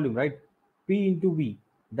into volume, right? P into V.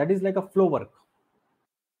 That is like a flow work.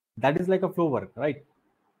 That is like a flow work, right?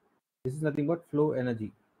 This is nothing but flow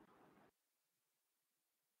energy.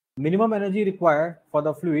 Minimum energy required for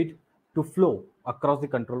the fluid to flow across the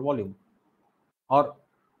control volume, or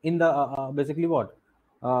in the basically what?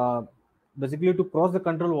 Uh, Basically to cross the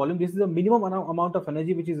control volume, this is the minimum amount of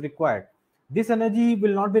energy which is required. This energy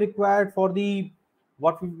will not be required for the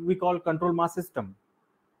what we call control mass system,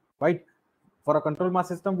 right? For a control mass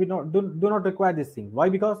system, we do not require this thing. Why?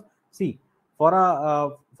 Because see,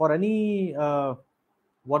 for any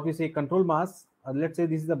what we say control mass, let's say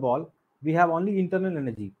this is the ball, we have only internal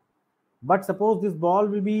energy. But suppose this ball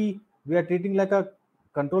will be, we are treating like a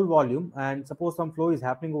control volume, and suppose some flow is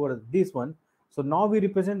happening over this one. So now we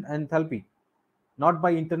represent enthalpy, not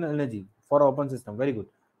by internal energy for open system. Very good.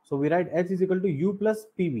 So we write H is equal to U plus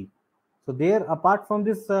PV. So there, apart from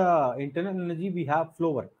this internal energy, we have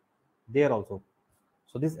flow work there also.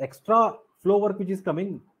 So this extra flow work which is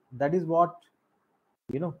coming, that is what,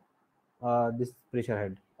 you know, this pressure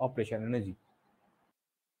head or pressure energy.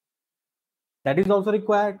 That is also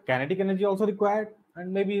required. Kinetic energy also required,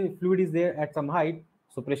 and maybe fluid is there at some height.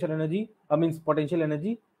 So pressure energy, means potential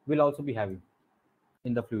energy, will also be having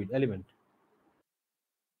in the fluid element.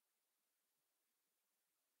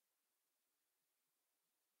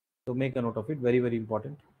 So make a note of it. Very, very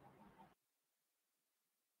important.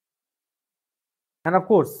 And of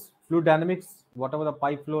course, fluid dynamics, whatever the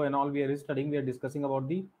pipe flow and all we are studying, we are discussing about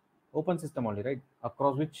the open system only, right?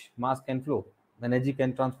 Across which mass can flow, energy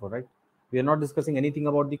can transfer, right? We are not discussing anything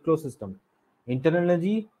about the closed system. Internal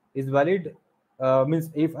energy is valid, means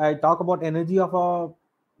if I talk about energy of a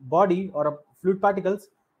body or a fluid particles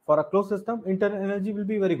for a closed system, internal energy will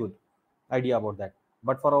be very good idea about that.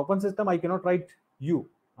 But for open system, I cannot write U.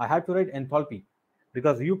 I have to write enthalpy,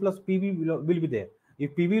 because U plus PV will be there.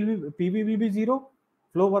 If PV will be zero,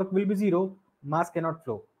 flow work will be zero, mass cannot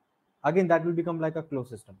flow. Again, that will become like a closed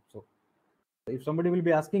system. So if somebody will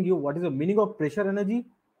be asking you what is the meaning of pressure energy,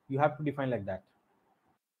 you have to define like that.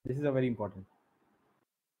 This is a very important.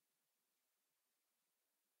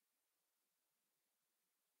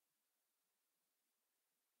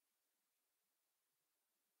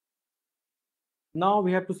 Now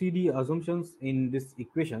we have to see the assumptions in these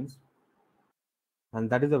equations, and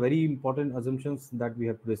that is a very important assumptions that we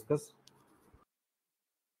have to discuss.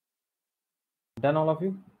 Done, all of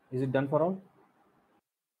you? Is it done for all?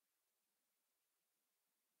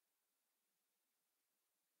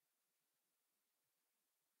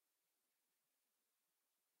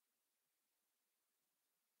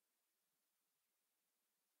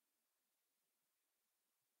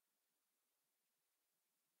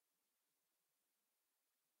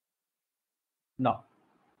 Now,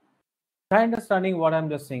 try understanding what I'm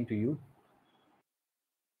just saying to you.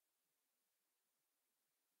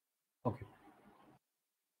 Okay.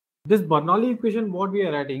 This Bernoulli equation, what we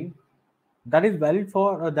are writing, that is valid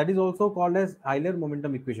for, that is also called as Euler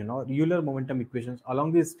momentum equation or Euler momentum equations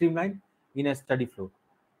along this streamline in a steady flow.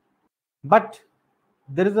 But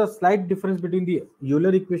there is a slight difference between the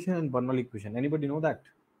Euler equation and Bernoulli equation. Anybody know that?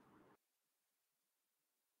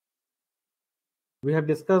 We have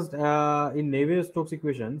discussed in Navier-Stokes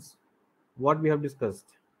equations. What we have discussed?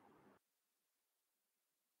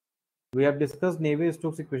 We have discussed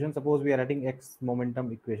Navier-Stokes equation. Suppose we are writing X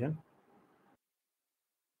momentum equation.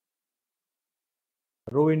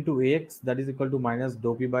 rho into ax, that is equal to minus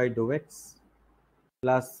dou p by dou x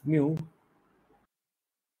plus mu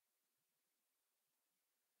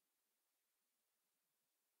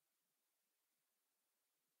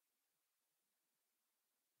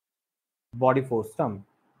body force term.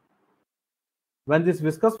 When this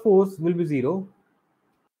viscous force will be 0,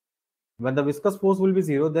 when the viscous force will be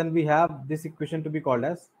 0, then we have this equation to be called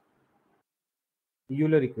as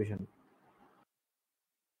Euler equation.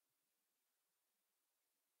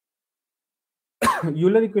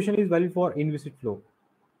 Euler equation is valid for inviscid flow,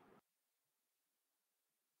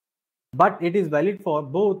 but it is valid for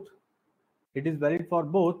both. It is valid for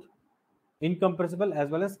both incompressible as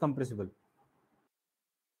well as compressible.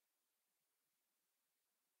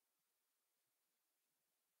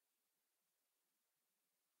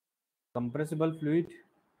 Compressible fluid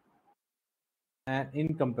and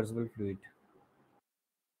incompressible fluid.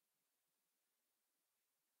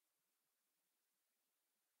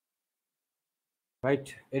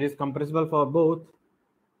 Right? It is compressible for both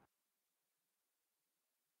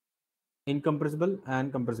incompressible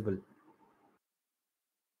and compressible.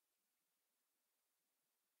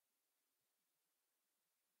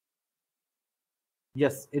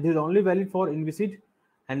 Yes, it is only valid for inviscid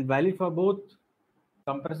and valid for both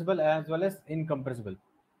compressible as well as incompressible.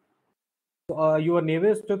 So your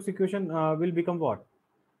Navier-Stokes equation will become what?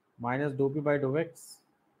 Minus dou p by dou x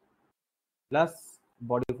plus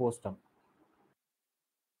body force term.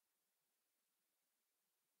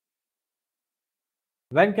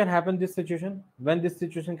 When can happen this situation? When this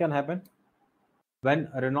situation can happen? When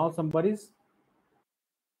Reynolds number is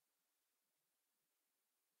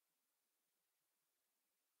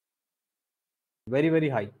very, very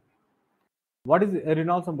high. What is a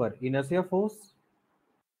Reynolds number? Inertia force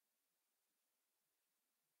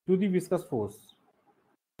to the viscous force.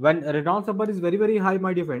 When Reynolds number is very, very high,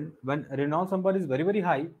 my dear friend, when Reynolds number is very, very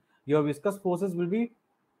high, your viscous forces will be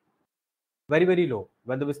very, very low.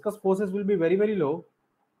 When the viscous forces will be very, very low,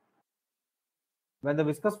 when the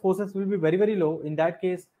viscous forces will be very, very low, in that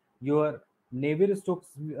case, your Navier-Stokes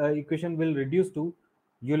equation will reduce to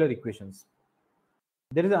Euler equations.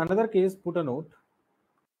 There is another case, put a note.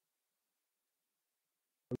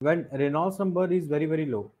 When Reynolds number is very, very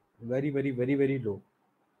low, very, very, very, very low,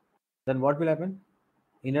 then what will happen?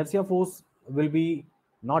 Inertia force will be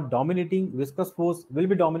not dominating, viscous force will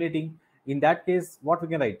be dominating. In that case, what we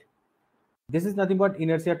can write? This is nothing but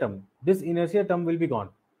inertia term. This inertia term will be gone.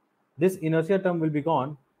 This inertia term will be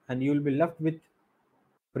gone, and you will be left with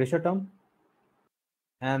pressure term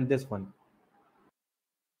and this one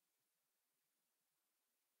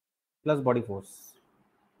plus body force.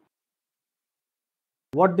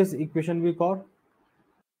 What this equation we call?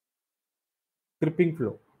 Creeping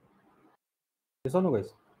flow. Yes or no, guys?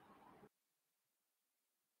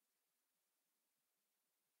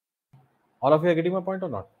 All of you are getting my point or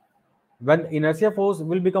not? When inertia force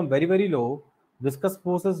will become very, very low, viscous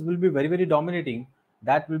forces will be very, very dominating.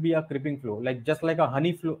 That will be a creeping flow, like just like a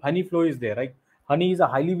honey flow is there, right? Honey is a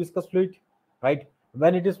highly viscous fluid, right?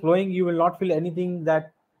 When it is flowing, you will not feel anything,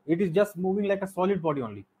 that it is just moving like a solid body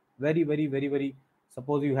only. Very, very, very, very.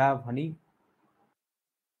 Suppose you have honey.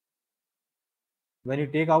 When you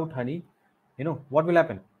take out honey, what will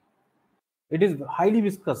happen? It is highly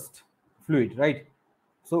viscous fluid, right?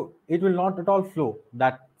 So it will not at all flow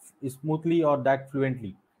that smoothly or that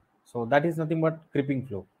fluently. So that is nothing but creeping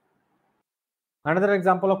flow. Another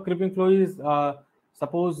example of creeping flow is,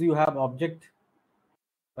 suppose you have object,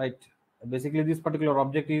 right? Basically this particular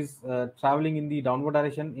object is traveling in the downward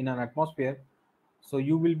direction in an atmosphere. So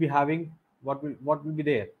you will be having what will be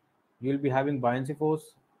there? You will be having buoyancy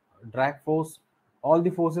force, drag force. All the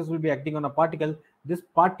forces will be acting on a particle. This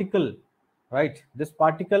particle, right? This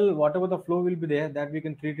particle, whatever the flow will be there, that we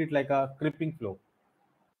can treat it like a creeping flow,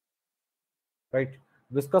 right?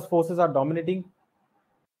 Viscous forces are dominating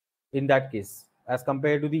in that case as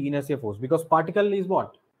compared to the inertia force, because particle is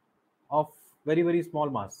what? Of very, very small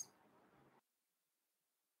mass.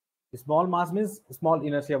 Small mass means small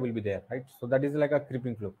inertia will be there, right? So that is like a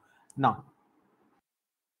creeping flow. Now,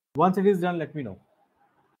 once it is done, let me know.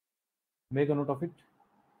 Make a note of it.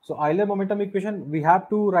 So Euler momentum equation, we have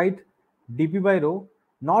to write dp by rho.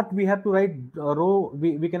 Not we have to write rho.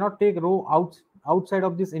 We cannot take rho outside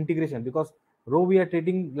of this integration, because rho we are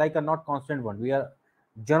treating like a not constant one. We are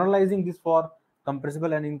generalizing this for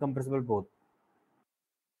compressible and incompressible both.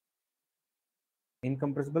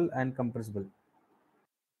 Incompressible and compressible.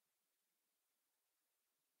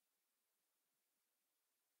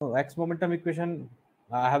 So x momentum equation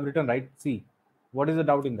I have written, right? See, what is the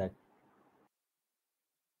doubt in that?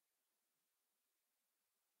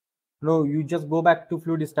 No, you just go back to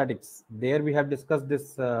fluid statics. There we have discussed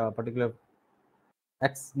this particular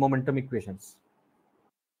x momentum equations.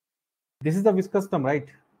 This is the viscous term, right?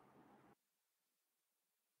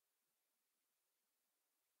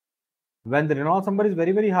 When the Reynolds number is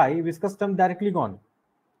very, very high, viscous term directly gone,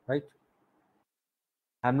 right?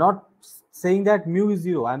 I'm not saying that mu is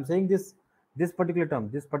 0. I'm saying this particular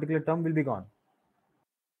term will be gone.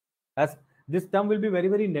 As this term will be very,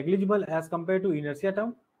 very negligible as compared to inertia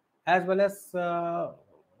term as well as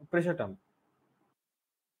pressure term.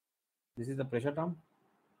 This is the pressure term.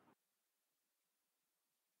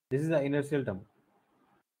 This is the inertial term,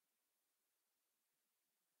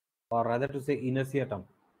 or rather to say inertia term,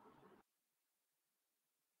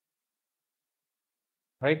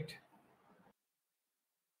 right?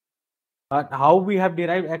 How we have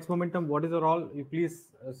derived x momentum, what is the role? You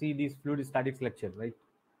please see this fluid statics lecture, right?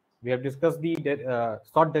 We have discussed the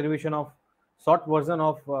short version of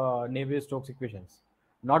Navier-Stokes equations.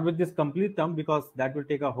 Not with this complete term, because that will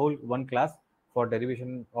take a whole one class for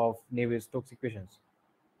derivation of Navier-Stokes equations.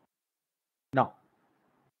 Now,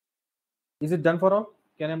 is it done for all?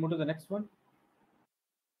 Can I move to the next one?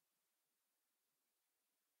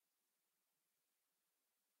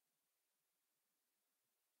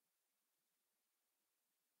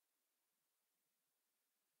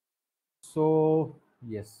 So,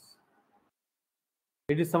 yes.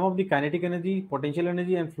 It is sum of the kinetic energy, potential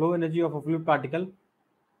energy, and flow energy of a fluid particle.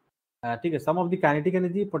 ठीक है, sum of the kinetic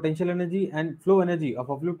energy, potential energy, and flow energy of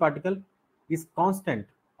a fluid particle is constant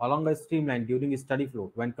along a streamline during steady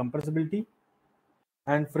flow when compressibility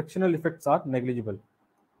and frictional effects are negligible.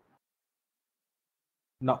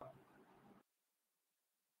 Now,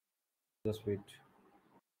 just wait.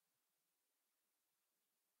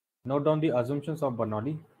 Note down the assumptions of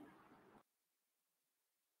Bernoulli.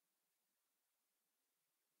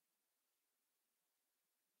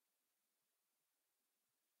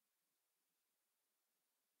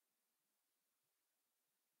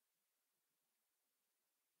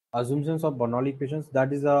 Assumptions of Bernoulli equations.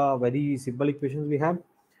 That is a very simple equations we have.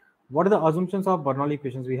 What are the assumptions of Bernoulli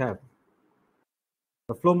equations we have?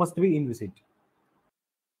 The flow must be inviscid.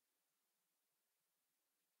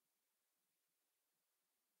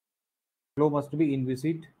 Flow must be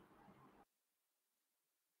inviscid.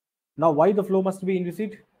 Now, why the flow must be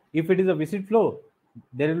inviscid? If it is a viscid flow,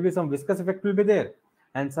 there will be some viscous effect will be there,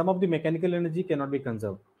 and some of the mechanical energy cannot be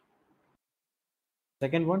conserved.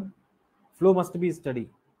 Second one, flow must be steady.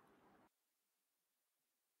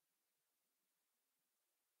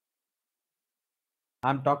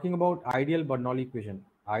 I'm talking about ideal Bernoulli equation.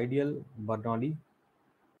 Ideal Bernoulli.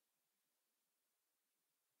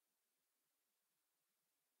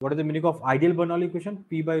 What is the meaning of ideal Bernoulli equation?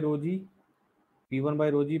 P by rho g, P1 by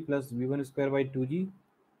rho g plus V1 square by 2g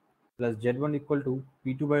plus Z1 equal to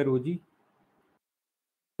P2 by rho g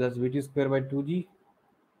plus V2 square by 2g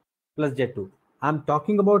plus Z2. I'm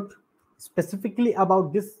talking about specifically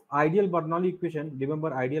about this ideal Bernoulli equation.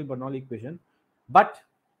 Remember ideal Bernoulli equation, but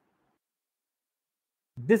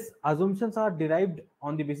these assumptions are derived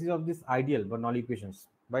on the basis of this ideal Bernoulli equations,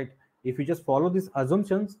 right? If you just follow these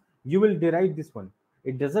assumptions, you will derive this one.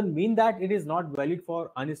 It doesn't mean that it is not valid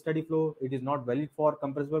for unsteady flow. It is not valid for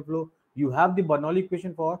compressible flow. You have the Bernoulli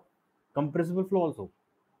equation for compressible flow also,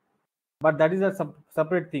 but that is a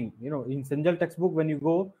separate thing. You know, in Sinjal textbook, when you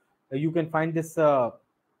go, you can find this the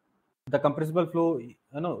compressible flow,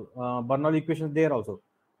 Bernoulli equations there also,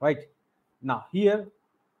 right? Now here,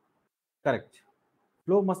 correct.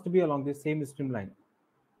 Flow must be along the same streamline.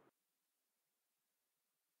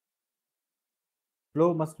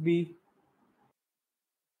 Flow must be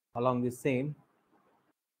along the same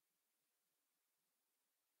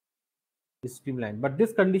streamline. But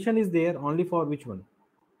this condition is there only for which one?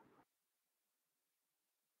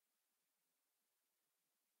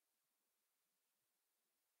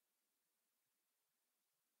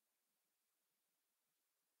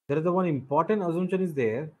 There is the one important assumption is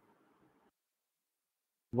there.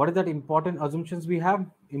 What is that important assumptions we have?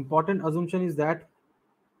 Important assumption is that,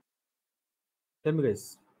 tell me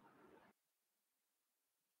guys,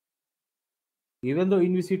 even though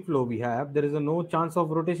in viscid flow we have, there is a no chance of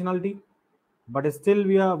rotationality, but still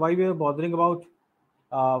why we are bothering about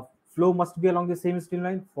flow must be along the same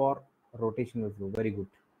streamline for rotational flow. Very good.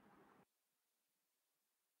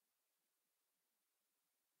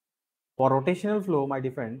 For rotational flow, my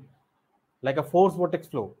friend, like a force vortex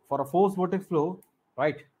flow. For a force vortex flow,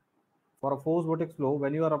 right? For a force vortex flow,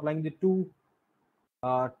 when you are applying the two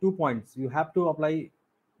points, you have to apply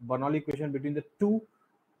Bernoulli equation between the two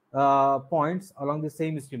points along the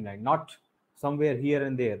same streamline, not somewhere here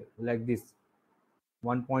and there like this.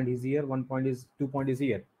 1 point is here, 1 point is 2 point is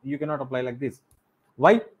here. You cannot apply like this.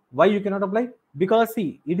 Why you cannot apply? Because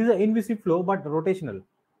see, it is an invisible flow but rotational.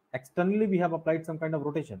 Externally we have applied some kind of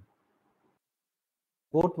rotation.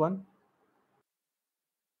 Fourth one,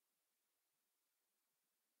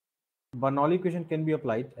 Bernoulli equation can be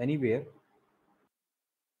applied anywhere.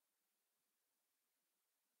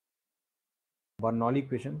 Bernoulli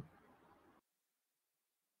equation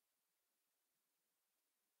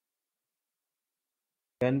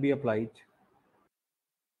can be applied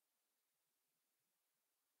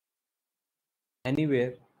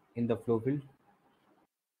anywhere in the flow field,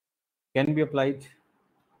 can be applied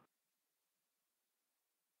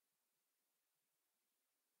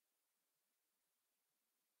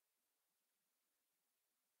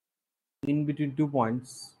in between 2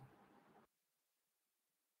 points,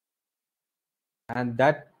 and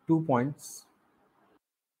that 2 points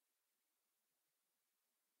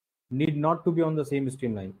need not to be on the same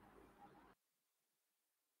streamline.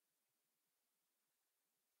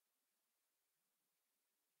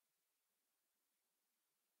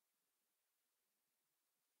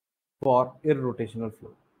 For irrotational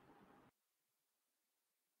flow.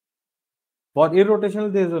 For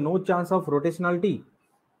irrotational, there is no chance of rotationality,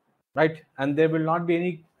 right? And there will not be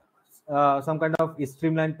any some kind of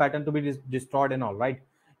streamline pattern to be destroyed and all, right?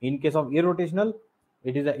 In case of irrotational,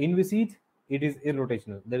 it is an inviscid, it is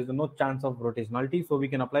irrotational. There is no chance of rotationality, so we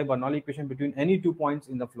can apply Bernoulli equation between any 2 points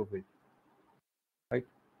in the flow field, right?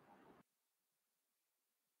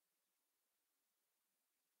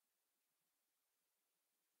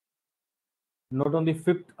 Note on the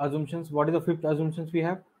fifth assumptions. What is the fifth assumptions we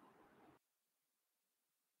have?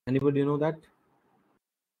 Anybody know that?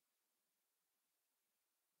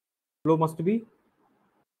 Flow must be,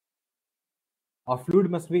 or fluid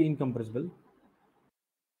must be incompressible.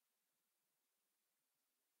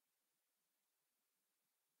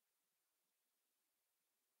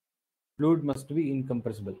 Fluid must be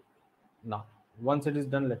incompressible. Now, once it is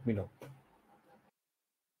done, let me know.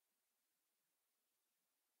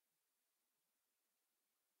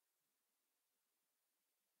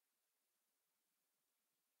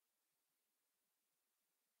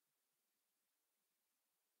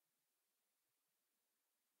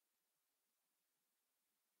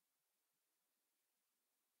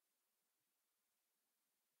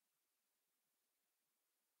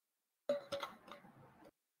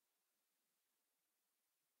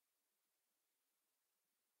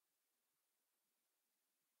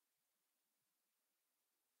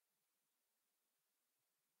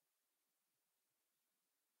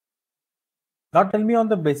 Now tell me, on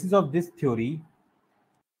the basis of this theory,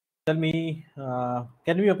 tell me,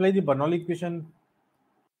 can we apply the Bernoulli equation?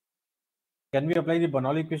 Can we apply the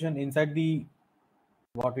Bernoulli equation inside the,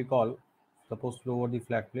 what we call, suppose flow over the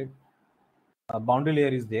flat plate, boundary layer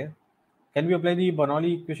is there. Can we apply the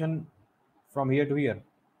Bernoulli equation from here to here?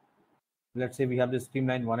 Let's say we have the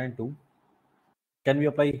streamline 1 and 2. Can we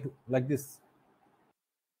apply like this?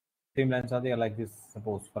 Streamlines are there like this,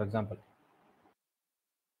 suppose, for example.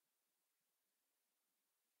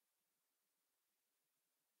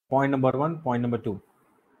 Point number 1, point number 2.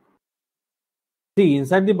 See,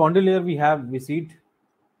 inside the boundary layer we have viscid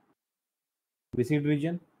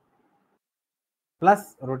region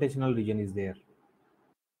plus rotational region is there.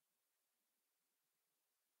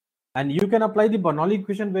 And you can apply the Bernoulli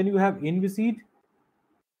equation when you have inviscid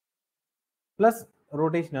plus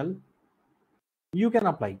rotational. You can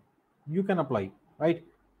apply, right,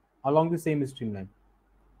 along the same streamline.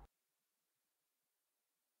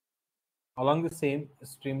 Along the same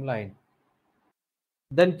streamline.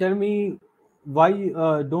 Then tell me, why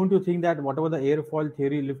don't you think that whatever the airfoil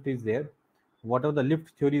theory lift is there, whatever the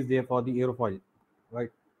lift theory is there for the airfoil, right?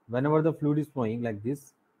 Whenever the fluid is flowing like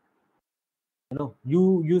this,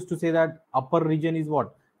 you used to say that upper region is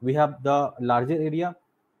what? We have the larger area,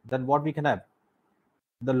 then what we can have?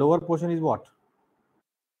 The lower portion is what?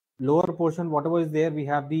 Lower portion, whatever is there, we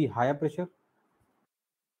have the higher pressure,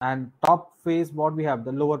 and top phase, what we have?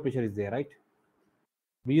 The lower pressure is there, right?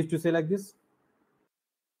 We used to say like this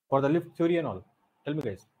for the lift theory and all. Tell me,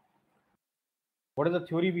 guys, what is the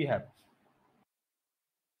theory we have?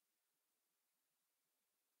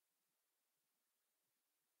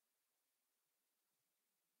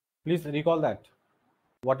 Please recall that.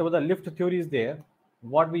 Whatever the lift theory is there,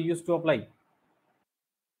 what we used to apply?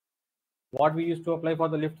 What we used to apply for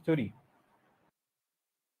the lift theory?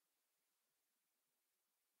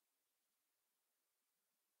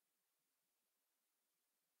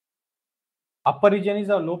 Upper region is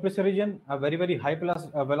a low pressure region, a very, very high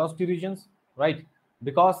velocity regions, right?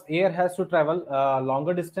 Because air has to travel a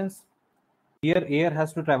longer distance Here air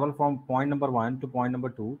has to travel from point number 1 to point number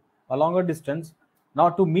 2 a longer distance. Now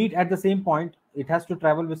to meet at the same point, it has to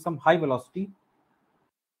travel with some high velocity,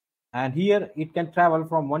 and here it can travel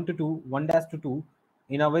from 1 to 2, 1 dash to 2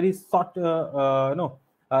 in a very short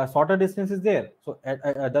shorter distance is there. So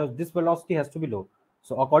this velocity has to be low.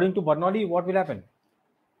 So according to Bernoulli, what will happen?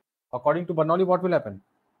 According to Bernoulli, what will happen?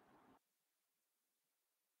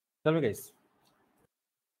 Tell me, guys.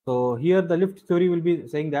 So here the lift theory will be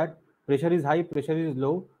saying that pressure is high, pressure is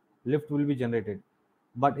low, lift will be generated.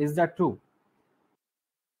 But is that true?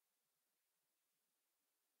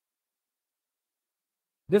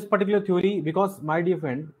 This particular theory, because my dear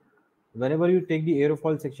friend, whenever you take the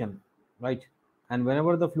aerofoil section, right, and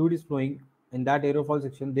whenever the fluid is flowing in that aerofoil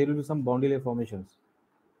section, there will be some boundary layer formations.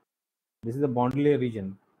 This is the boundary layer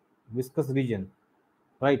region, viscous region,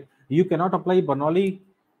 right? You cannot apply Bernoulli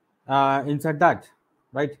inside that,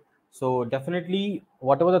 right? So definitely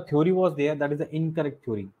whatever the theory was there, that is the incorrect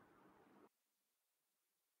theory.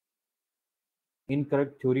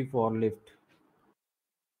 Incorrect theory for lift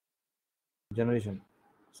generation.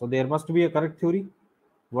 So there must be a correct theory.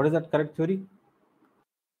 What is that correct theory?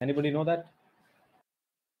 Anybody know that?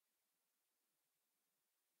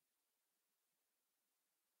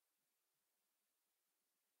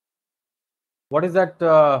 What is that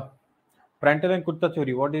Prandtl and Kutta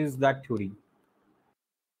theory? What is that theory?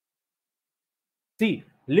 See,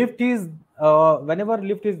 lift is whenever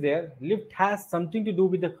lift is there, lift has something to do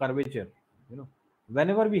with the curvature. You know,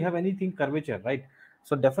 whenever we have anything curvature, right?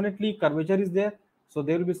 So definitely curvature is there. So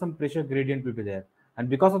there will be some pressure gradient will be there, and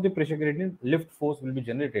because of the pressure gradient, lift force will be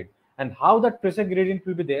generated. And how that pressure gradient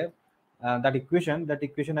will be there? That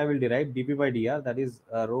equation I will derive dp by dr, that is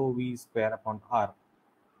rho v square upon r.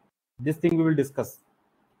 This thing we will discuss.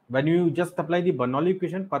 When you just apply the Bernoulli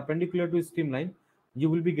equation perpendicular to streamline, you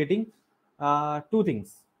will be getting two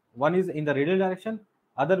things. One is in the radial direction,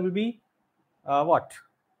 other will be what?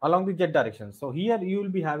 Along the z direction. So here you will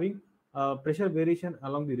be having pressure variation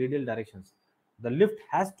along the radial directions. The lift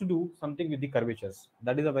has to do something with the curvatures.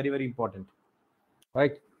 That is a very, very important,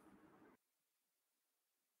 right?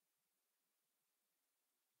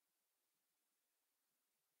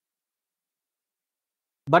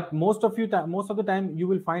 But most of the time you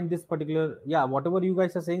will find this particular, yeah, whatever you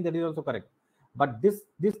guys are saying, that is also correct, but this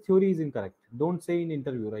theory is incorrect. Don't say in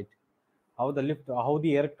interview, right, how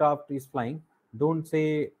the aircraft is flying. Don't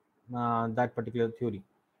say that particular theory,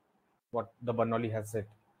 what the Bernoulli has said.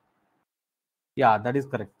 Yeah, that is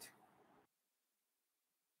correct.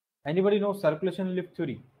 Anybody know circulation lift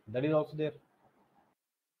theory? That is also there.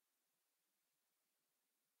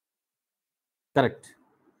 Correct.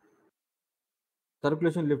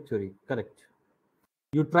 Circulation lift theory, correct.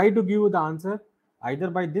 You try to give the answer either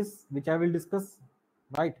by this, which I will discuss,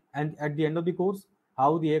 right, and at the end of the course,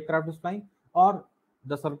 how the aircraft is flying, or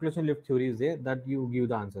the circulation lift theory is there, that you give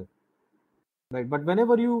the answer, right? But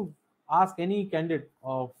whenever you ask any candidate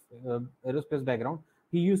of aerospace background,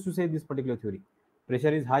 he used to say this particular theory: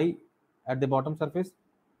 pressure is high at the bottom surface,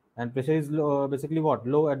 and pressure is low, basically what,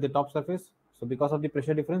 low at the top surface. So because of the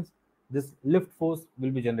pressure difference, this lift force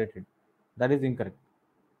will be generated. That is incorrect.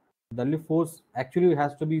 The lift force actually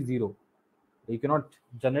has to be zero. You cannot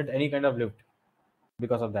generate any kind of lift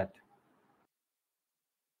because of that.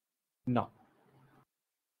 No.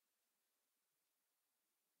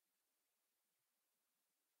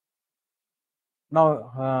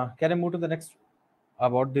 Now can I move to the next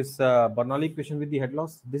about this Bernoulli equation with the head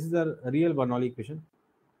loss? This is a real Bernoulli equation.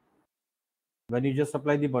 When you just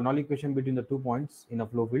apply the Bernoulli equation between the 2 points in a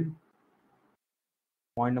flow field,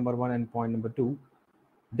 point number 1 and point number 2,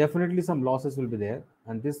 definitely some losses will be there,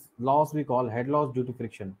 and this loss we call head loss due to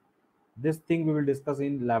friction. This thing we will discuss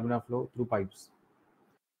in laminar flow through pipes.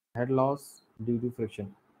 Head loss due to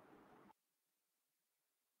friction.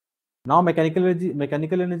 Now mechanical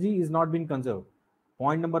energy is not being conserved.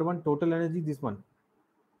 Point number 1, total energy, this one.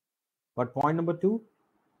 But point number 2,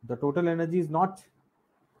 the total energy is not,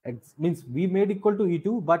 means we made equal to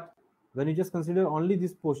E2, but when you just consider only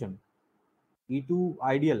this portion, E2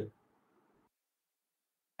 ideal,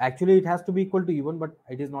 actually it has to be equal to E1, but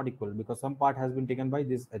it is not equal because some part has been taken by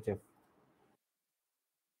this HF.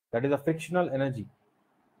 That is a frictional energy.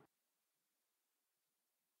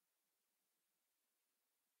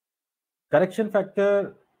 Correction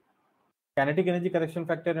factor, kinetic energy correction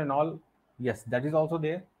factor and all, yes, that is also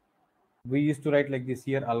there. We used to write like this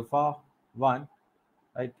here, alpha 1,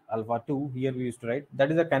 right, alpha 2, here we used to write, that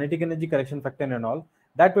is a kinetic energy correction factor and all.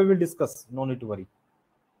 That we will discuss, no need to worry.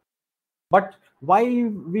 But why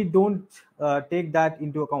we don't take that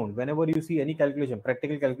into account? Whenever you see any calculation,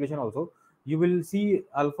 practical calculation also, you will see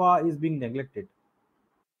alpha is being neglected.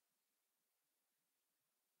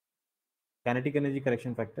 kinetic energy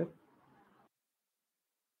correction factor.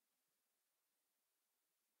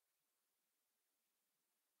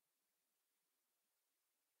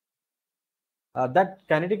 That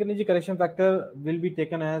kinetic energy correction factor will be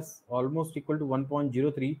taken as almost equal to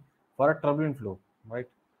 1.03 for a turbulent flow, right?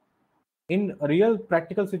 In a real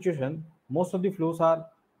practical situation, most of the flows are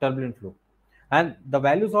turbulent flow, and the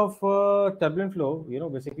values of turbulent flow,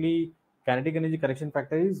 basically kinetic energy correction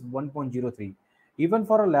factor is 1.03. Even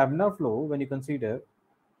for a laminar flow, when you consider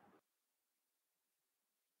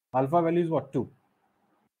alpha value is what, 2.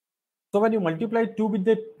 So when you multiply 2 with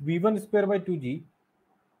the v1 square by 2g,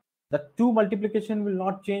 the 2 multiplication will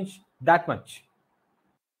not change that much,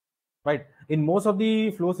 right? In most of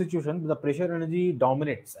the flow situation, the pressure energy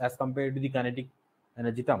dominates as compared to the kinetic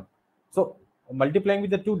energy term. So multiplying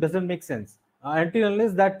with the 2 doesn't make sense until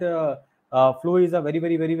unless that flow is a very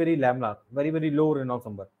laminar, very low Reynolds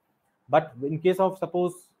number. But in case of,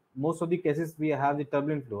 suppose, most of the cases we have the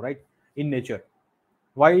turbulent flow, right? In nature,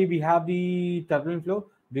 why we have the turbulent flow?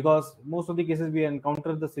 Because most of the cases we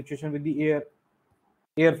encounter the situation with the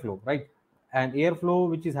airflow, right? And airflow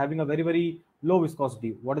which is having a very low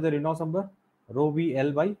viscosity. What is the Reynolds number? Rho v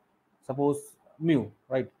L by, suppose, mu,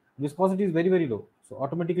 right? Viscosity is very low, so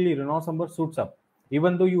automatically Reynolds number suits up.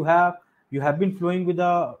 Even though you have been flowing with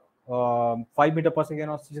a 5 meter per second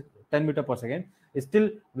or 10 meter per second, still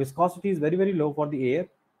viscosity is very low for the air,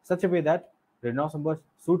 such a way that Reynolds number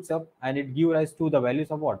suits up, and it gives rise to the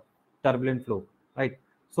values of what? Turbulent flow, right?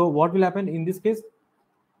 So what will happen in this case?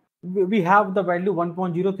 We have the value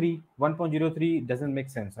 1.03. 1.03 doesn't make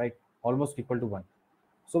sense, right? Almost equal to 1.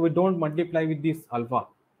 So we don't multiply with this alpha,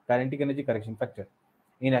 kinetic energy correction factor,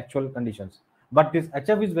 in actual conditions. But this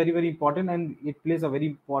HF is very important, and it plays a very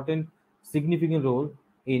important significant role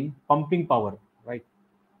in pumping power, right?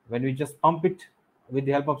 When we just pump it with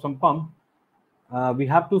the help of some pump, we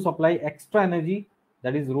have to supply extra energy,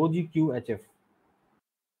 that is rho g q HF.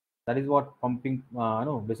 That is what pumping,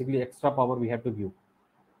 basically extra power we have to give.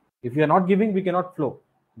 If we are not giving, we cannot flow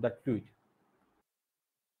that fluid.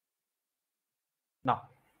 Now,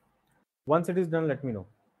 once it is done, let me know.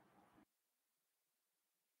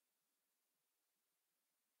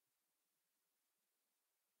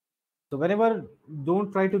 So whenever,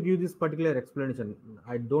 don't try to give this particular explanation.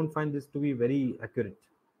 I don't find this to be very accurate.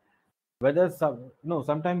 Whether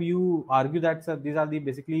sometimes you argue that, sir, these are the,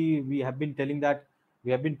 basically we have been telling that,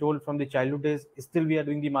 we have been told from the childhood days, still we are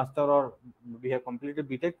doing the master or we have completed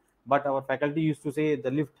BTech, but our faculty used to say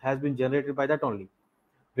the lift has been generated by that only,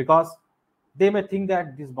 because they may think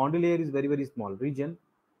that this boundary layer is very small region.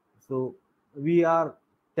 So we are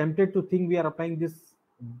tempted to think we are applying this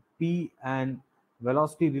P and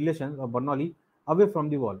velocity relations of Bernoulli away from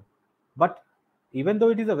the wall. But even though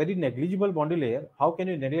it is a very negligible boundary layer, how can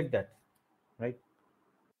you narrate that, right?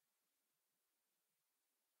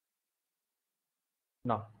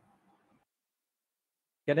 Now,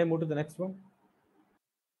 can I move to the next one?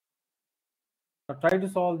 Now try to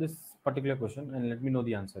solve this particular question and let me know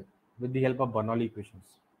the answer with the help of Bernoulli equations.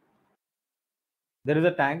 There is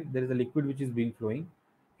a tank, there is a liquid which is being flowing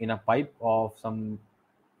in a pipe of some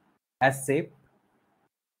S shape.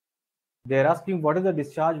 They are asking what is the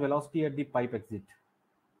discharge velocity at the pipe exit.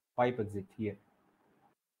 Pipe exit here.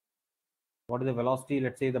 What is the velocity?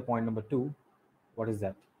 Let's say the point number 2. What is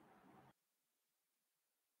that?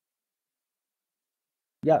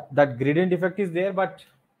 Yeah, that gradient effect is there, but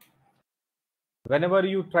whenever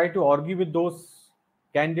you try to argue with those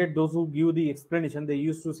candidates, those who give the explanation, they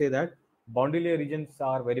used to say that boundary layer regions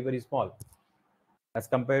are very small as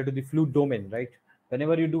compared to the fluid domain, right?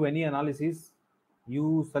 Whenever you do any analysis,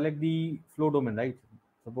 you select the flow domain, right?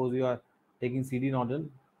 Suppose you are taking CD nodal,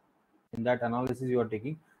 in that analysis you are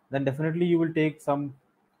taking, then definitely you will take some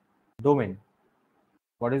domain.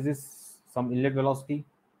 What is this? Some inlet velocity.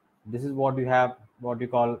 This is what you have, what you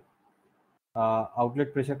call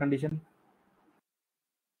outlet pressure condition,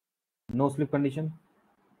 no slip condition.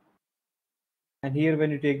 And here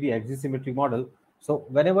when you take the axisymmetric model, so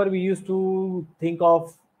whenever we used to think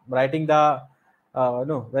of writing the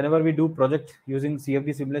whenever we do project using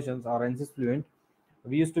CFD simulations or ANSYS Fluent,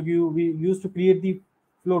 we used to create the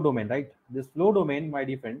flow domain, right? This flow domain, my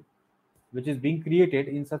dear friend, which is being created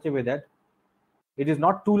in such a way that it is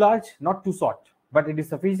not too large, not too short, but it is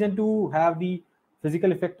sufficient to have the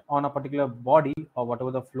physical effect on a particular body or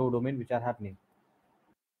whatever the flow domain which are happening,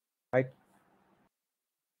 right?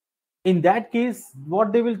 In that case,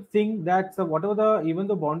 what they will think that, so whatever the, even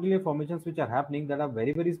the boundary layer formations which are happening, that are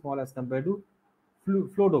very small as compared to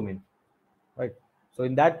flow domain, right? So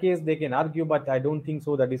in that case they can argue, but I don't think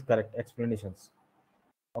so that is correct explanations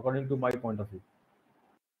according to my point of view.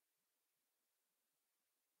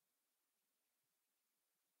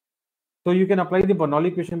 So you can apply the Bernoulli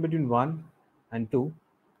equation between 1 and 2.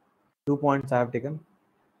 2 points I have taken.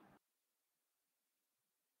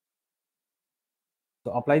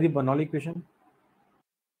 So apply the Bernoulli equation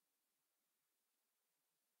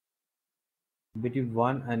between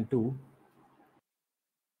 1 and 2.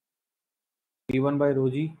 P1 by rho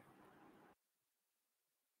g.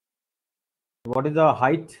 What is the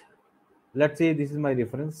height? Let's say this is my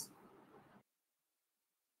reference.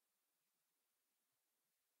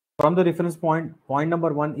 From the reference point, point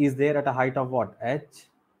number 1 is there at a height of what? H.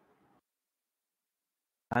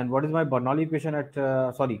 And what is my Bernoulli equation at,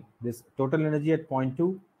 this total energy at point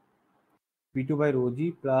 2? P2 by rho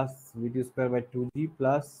g plus V2 square by 2g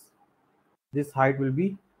plus this height will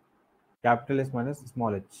be capital S minus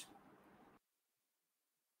small h.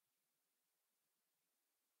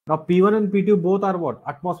 Now P1 and P2 both are what?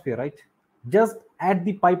 Atmosphere, right? Just at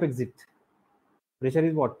the pipe exit. Pressure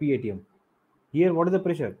is what? P atm. Here, what is the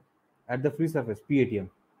pressure? At the free surface, P atm.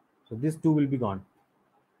 So this 2 will be gone.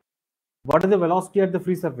 What is the velocity at the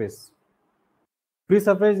free surface? Free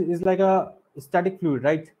surface is like a static fluid,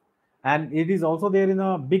 right? And it is also there in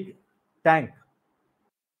a big tank.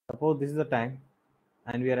 Suppose this is a tank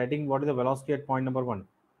and we are writing what is the velocity at point number 1.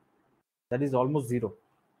 That is almost 0.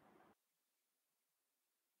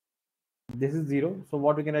 This is 0. So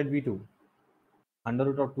what we can write V2? Under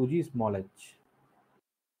root of 2g small h.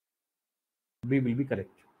 B will be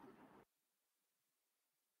correct.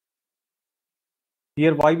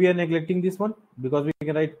 Here, why we are neglecting this one? Because we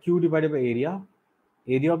can write Q divided by area.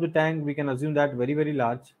 Area of the tank, we can assume that very, very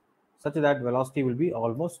large, such that velocity will be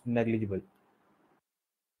almost negligible.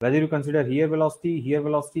 Whether you consider here velocity, here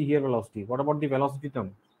velocity, here velocity. What about the velocity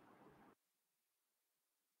term?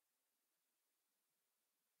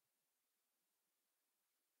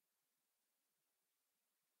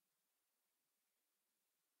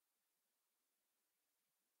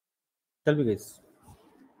 Tell me guys.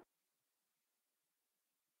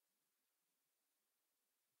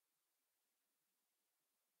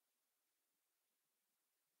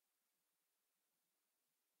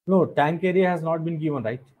 No, tank area has not been given,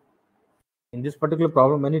 right? In this particular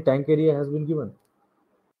problem, any tank area has been given.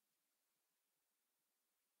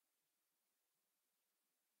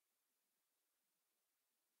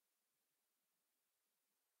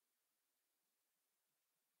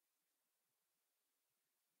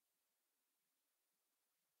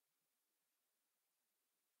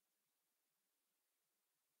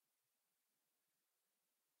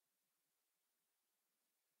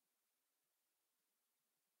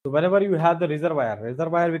 So whenever you have the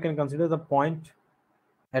reservoir we can consider the point,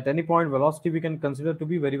 at any point velocity we can consider to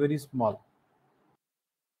be very, very small,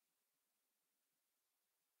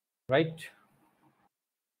 right?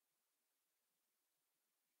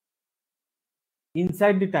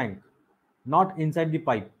 Inside the tank, not inside the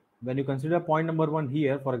pipe. When you consider point number 1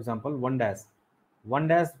 here, for example, 1 dash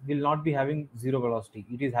will not be having 0 velocity.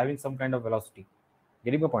 It is having some kind of velocity.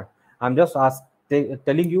 Getting the point? I'm just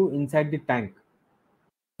telling you inside the tank.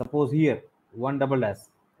 Suppose here 1 double dash,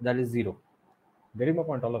 that is 0. Getting my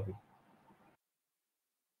point, all of you?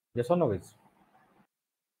 Yes or no, guys?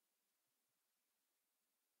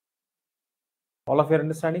 All of you are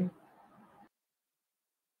understanding?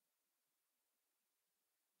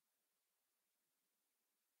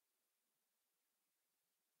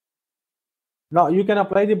 Now you can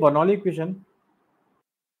apply the Bernoulli equation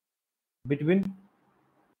between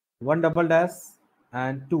 1 double dash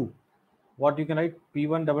and 2. What you can write?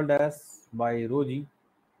 P1 double dash by rho g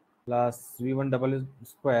plus V1 double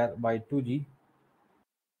square by 2g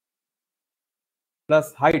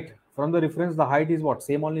plus height. From the reference, the height is what?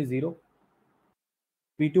 Same, only 0.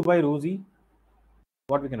 P2 by rho g,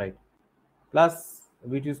 what we can write? Plus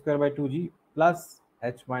V2 square by 2g plus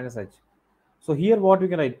h minus h. So here what we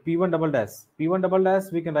can write? P1 double dash. P1 double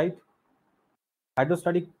dash we can write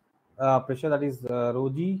hydrostatic pressure, that is rho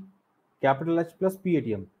g capital H plus P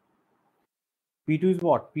atm. P2 is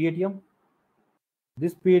what? P atm.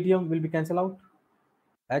 This P atm will be cancelled out.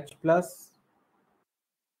 H plus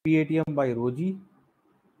P atm by rho g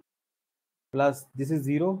plus this is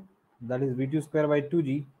 0, that is V2 square by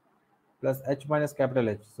 2g plus h minus capital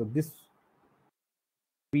H. So this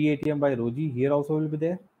P atm by rho g here also will be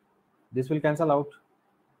there. This will cancel out.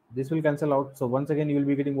 This will cancel out. So once again you will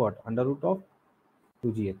be getting what? Under root of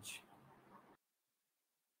 2gh.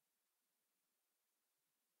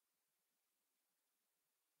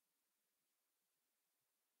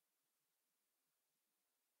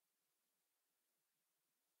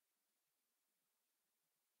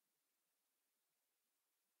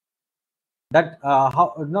 That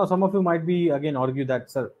how now some of you might be again argue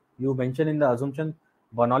that, sir, you mentioned in the assumption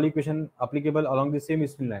Bernoulli equation applicable along the same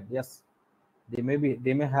streamline. Yes,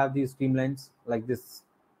 They may have these streamlines like this.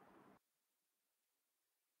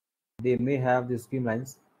 They may have these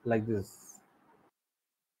streamlines like this.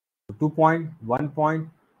 2 point, 1 point,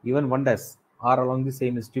 even 1 dash are along the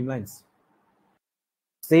same streamlines.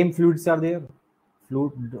 Same fluids are there.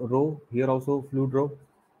 Fluid row here also, fluid row,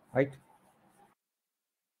 right?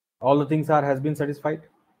 All the things are has been satisfied.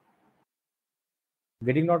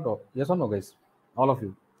 Getting not yes or no, guys? All of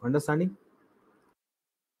you understanding?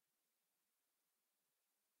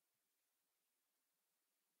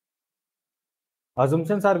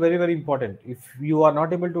 Assumptions are very important. If you are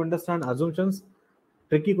not able to understand assumptions,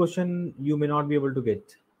 tricky question you may not be able to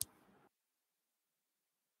get.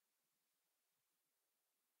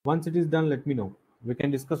 Once it is done, let me know. We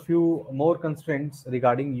can discuss few more constraints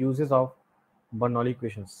regarding uses of Bernoulli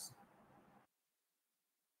equations.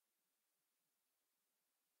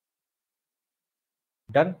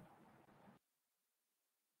 Done?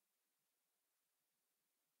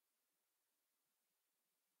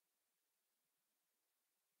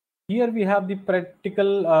 Here we have the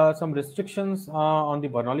practical some restrictions on the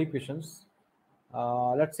Bernoulli equations.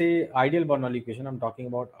 Let's say ideal Bernoulli equation. I'm talking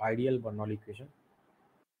about ideal Bernoulli equation.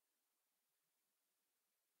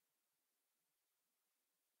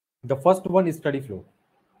 The first one is steady flow,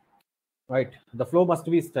 right? The flow must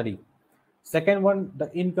be steady. Second one, the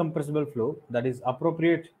incompressible flow, that is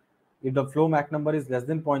appropriate. If the flow Mach number is less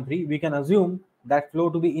than 0.3, we can assume that flow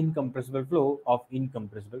to be incompressible flow of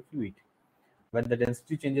incompressible fluid when the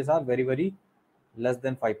density changes are very less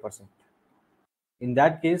than 5%. In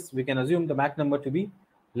that case, we can assume the Mach number to be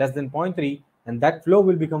less than 0.3, and that flow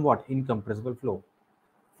will become what? Incompressible flow.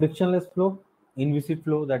 Frictionless flow, inviscid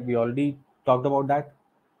flow, that we already talked about that,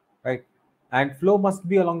 right? And flow must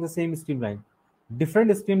be along the same streamline.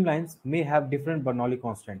 Different streamlines may have different Bernoulli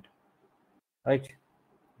constant, right?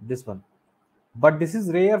 This one. But this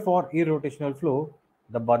is rare for irrotational flow.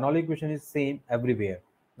 The Bernoulli equation is same everywhere,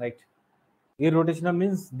 right? Irrotational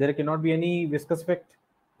means there cannot be any viscous effect,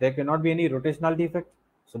 there cannot be any rotationality effect.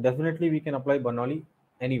 So definitely we can apply Bernoulli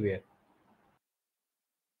anywhere.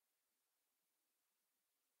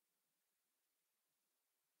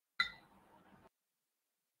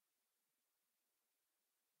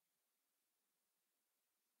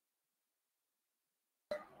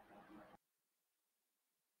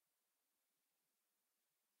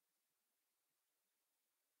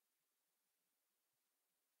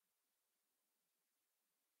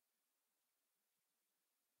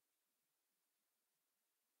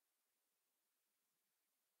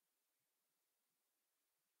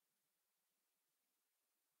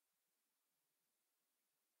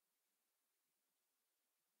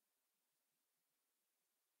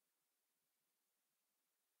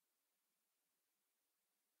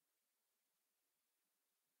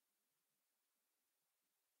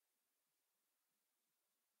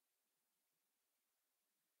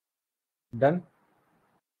 Done?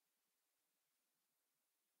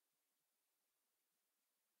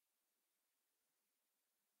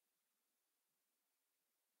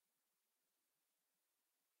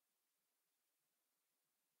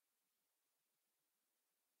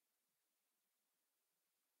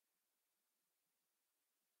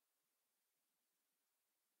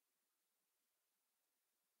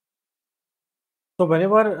 So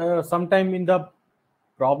whenever sometime in the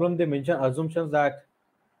problem they mention assumptions that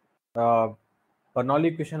uh,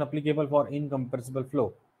 Bernoulli equation applicable for incompressible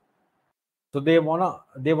flow. So they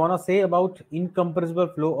wanna say about incompressible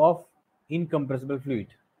flow of incompressible fluid.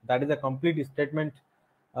 That is a complete statement.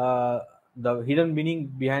 The hidden meaning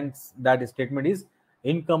behind that statement is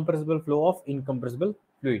incompressible flow of incompressible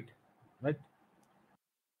fluid, right?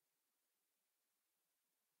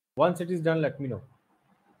 Once it is done, let me know.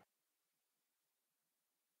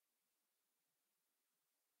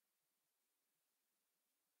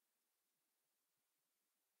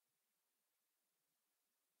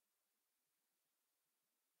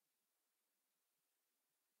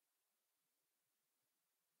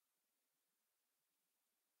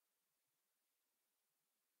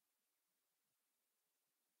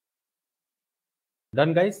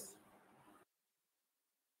 Done, guys?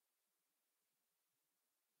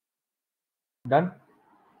 Done?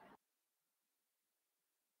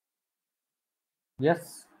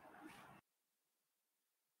 Yes.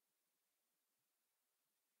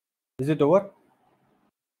 Is it over?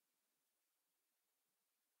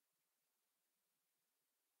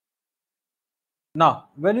 Now,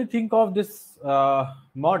 when you think of this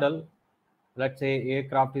model, let's say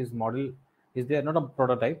aircraft is model, is there not a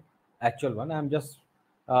prototype, actual one? I'm just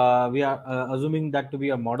we are assuming that to be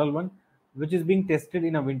a model one, which is being tested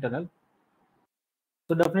in a wind tunnel.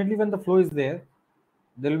 So definitely, when the flow is there,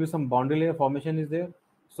 there will be some boundary layer formation is there.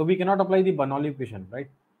 So we cannot apply the Bernoulli equation, right?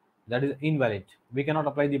 That is invalid. We cannot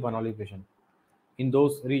apply the Bernoulli equation in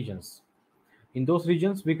those regions. In those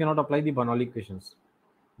regions, we cannot apply the Bernoulli equations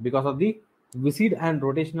because of the viscid and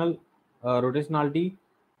rotationality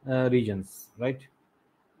regions, right?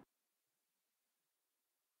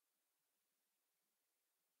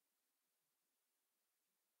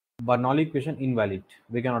 Bernoulli equation invalid.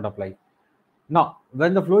 We cannot apply. Now,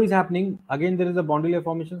 when the flow is happening, again there is a boundary layer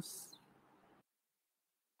formations.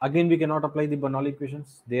 Again, we cannot apply the Bernoulli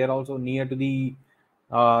equations. They are also near to the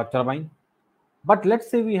turbine. But let's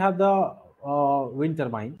say we have the wind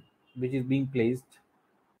turbine which is being placed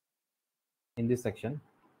in this section.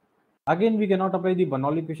 Again, we cannot apply the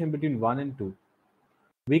Bernoulli equation between 1 and 2.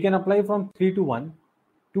 We can apply from 3 to 1,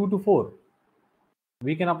 2 to 4.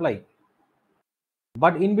 We can apply.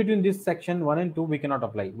 But in between this section 1 and 2, we cannot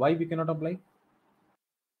apply. Why we cannot apply?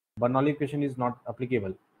 Bernoulli equation is not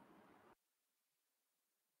applicable.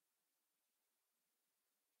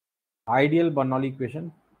 Ideal Bernoulli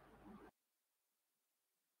equation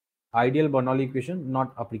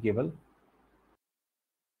not applicable.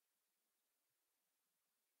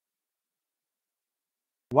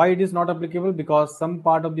 Why it is not applicable? Because some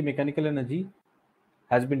part of the mechanical energy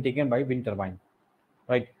has been taken by wind turbine,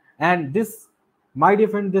 right? And this, my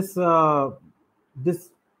different this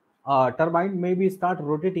turbine maybe start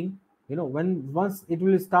rotating. Once it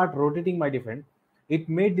will start rotating, my different, it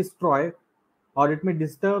may destroy or it may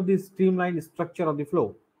disturb the streamline structure of the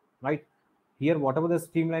flow, right? Here, whatever the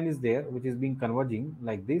streamline is there, which is being converging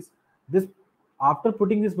like this after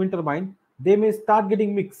putting this wind turbine, they may start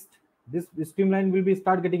getting mixed. This streamline will be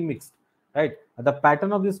start getting mixed, right? The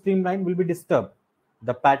pattern of the streamline will be disturbed.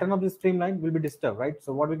 The pattern of the streamline will be disturbed, right?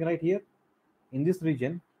 So what we can write here in this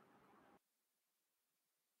region,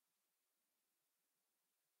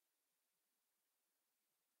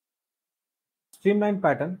 streamline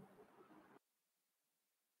pattern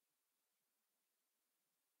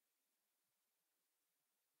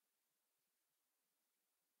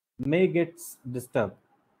may get disturbed,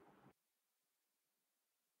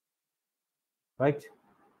 right?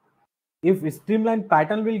 If streamline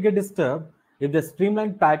pattern will get disturbed, if the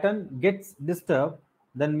streamline pattern gets disturbed,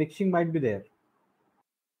 then mixing might be there.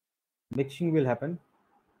 Mixing will happen.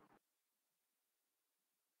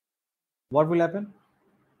 What will happen?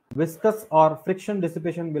 Viscous or friction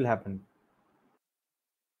dissipation will happen.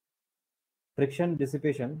 Friction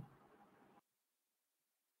dissipation.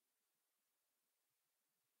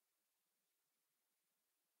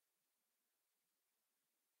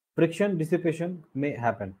 Friction dissipation may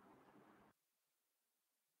happen.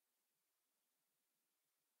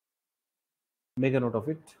 Make a note of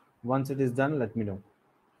it. Once it is done, let me know.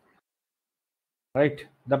 Right.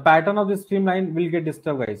 The pattern of the streamline will get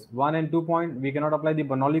disturbed, guys. 1 and 2 point, we cannot apply the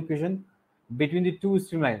Bernoulli equation between the two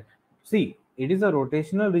streamlines. See, it is a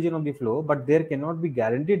rotational region of the flow, but there cannot be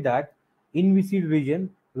guaranteed that inviscid region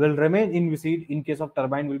will remain inviscid in case of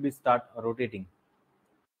turbine will be start rotating,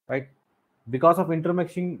 right? Because of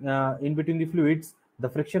intermixing in between the fluids, the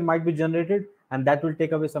friction might be generated and that will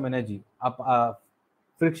take away some energy.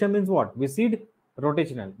 Friction means what? Viscid,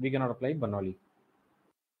 rotational. We cannot apply Bernoulli.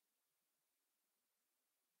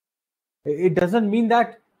 It doesn't mean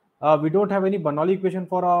that we don't have any Bernoulli equation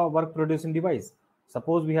for a work producing device.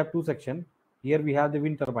 Suppose we have two sections. Here we have the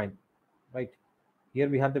wind turbine, right? Here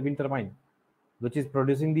we have the wind turbine, which is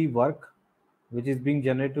producing the work, which is being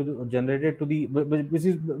generated to the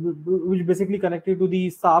which basically connected to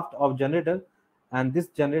the shaft of generator, and this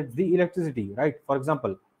generates the electricity, right? For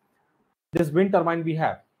example, this wind turbine we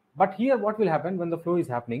have. But here, what will happen when the flow is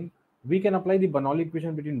happening? We can apply the Bernoulli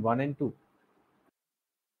equation between 1 and 2.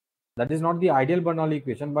 That is not the ideal Bernoulli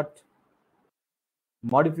equation, but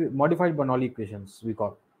modified Bernoulli equations we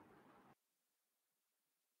call.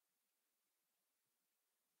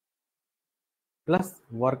 Plus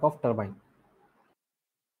work of turbine.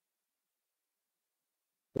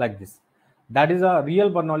 Like this. That is a real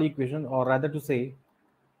Bernoulli equation, or rather to say,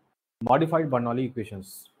 modified Bernoulli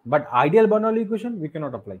equations. But ideal Bernoulli equation, we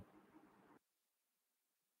cannot apply.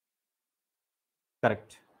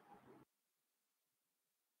 Correct.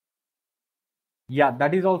 Yeah,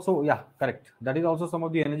 that is also, yeah, correct. That is also some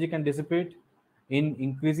of the energy can dissipate in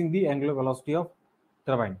increasing the angular velocity of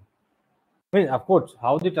turbine. Well, of course,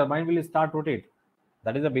 how the turbine will start rotate.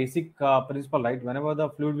 That is a basic principle, right? Whenever the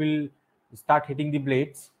fluid will start hitting the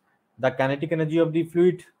blades, the kinetic energy of the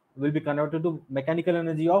fluid will be converted to mechanical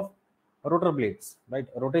energy of rotor blades, right?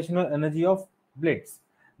 Rotational energy of blades.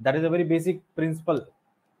 That is a very basic principle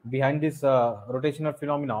behind this rotational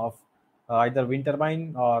phenomena of either wind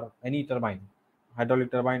turbine or any turbine,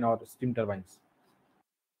 hydraulic turbine or steam turbines.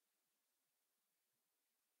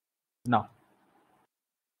 Now,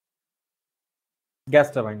 gas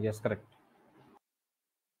turbine, yes, correct.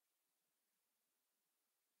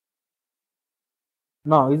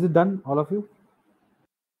 Now, is it done, all of you?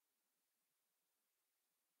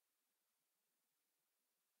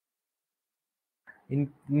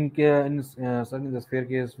 Certainly the sphere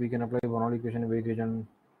case, we can apply Bernoulli equation in wake region.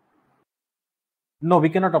 No, we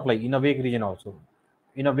cannot apply in a wake region also.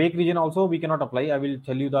 In a wake region also, we cannot apply. I will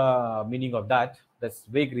tell you the meaning of that. That's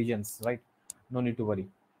wake regions, right? No need to worry.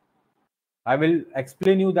 I will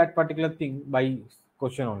explain you that particular thing by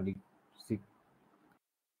question only. See.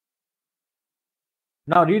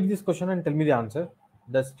 Now read this question and tell me the answer.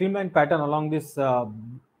 The streamline pattern along this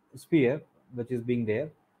sphere, which is being there,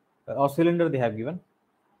 or cylinder they have given.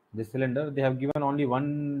 This cylinder, they have given only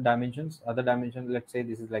one dimensions. Other dimension, let's say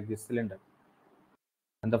this is like this cylinder.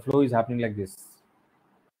 And the flow is happening like this.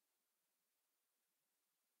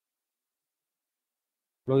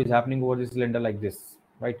 Flow is happening over the cylinder like this,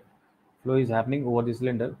 right? Flow is happening over the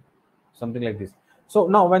cylinder, something like this. So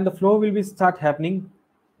now when the flow will be start happening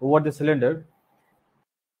over the cylinder,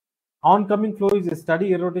 oncoming flow is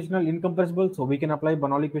steady, irrotational, incompressible. So we can apply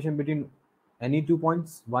Bernoulli equation between any 2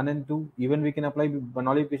 points, 1 and 2. Even we can apply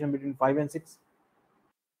Bernoulli equation between 5 and 6.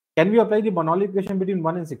 Can we apply the Bernoulli equation between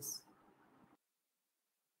 1 and 6?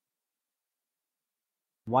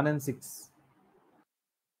 1 and 6.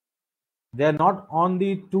 They are not on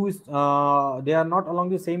the two. They are not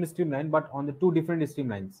along the same streamline, but on the two different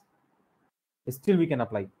streamlines. Still, we can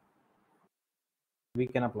apply. We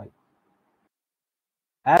can apply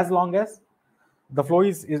as long as the flow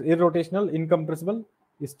is irrotational, incompressible,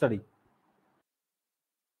 steady.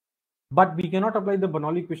 But we cannot apply the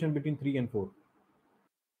Bernoulli equation between 3 and 4.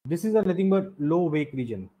 This is a nothing but low wake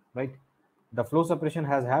region, right? The flow separation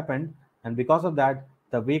has happened, and because of that,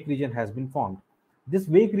 the wake region has been formed. This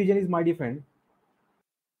wake region is, my dear friend,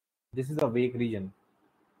 this is a wake region.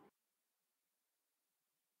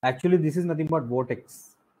 Actually, this is nothing but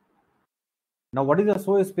vortex. Now, what is the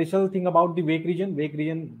so special thing about the wake region? Wake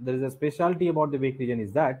region, there is a specialty about the wake region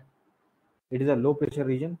is that it is a low pressure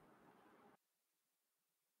region.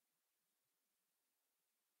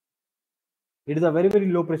 It is a very, very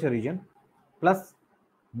low pressure region plus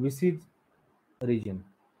viscid region.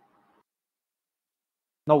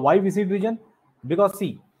 Now, why viscid region? Because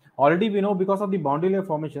see, already we know because of the boundary layer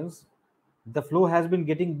formations, the flow has been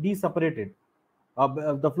getting de-separated.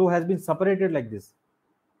 The flow has been separated like this,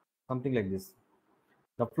 something like this.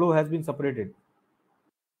 The flow has been separated.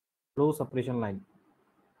 Flow separation line.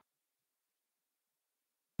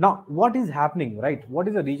 Now, what is happening, right? What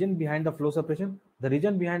is the region behind the flow separation? The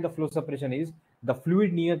region behind the flow separation is the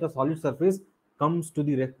fluid near the solid surface comes to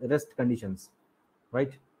the rest conditions,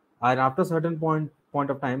 right? And after a certain point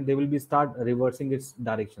of time, they will be start reversing its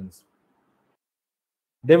directions.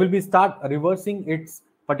 They will be start reversing its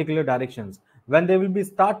particular directions. When they will be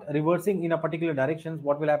start reversing in a particular directions,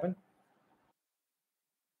 what will happen?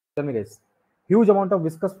 Tell me guys. Huge amount of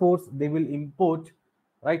viscous force they will import,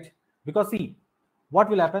 right? Because see, what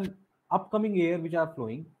will happen? Upcoming air which are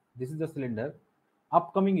flowing, this is the cylinder,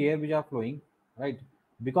 upcoming air which are flowing, right?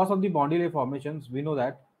 Because of the boundary layer formations, we know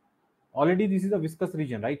that already this is a viscous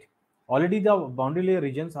region, right? Already the boundary layer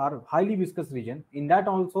regions are highly viscous region. In that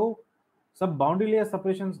also, some boundary layer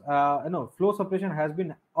separations, flow separation has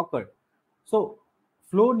been occurred. So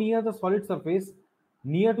flow near the solid surface,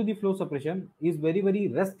 near to the flow separation is very, very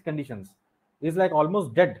rest conditions. Is like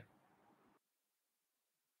almost dead,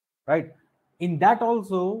 right? In that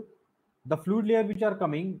also, the fluid layer which are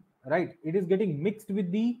coming, right, it is getting mixed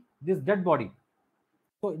with this dead body.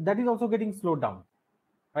 So that is also getting slowed down,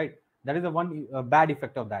 right? That is the one bad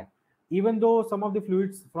effect of that. Even though some of the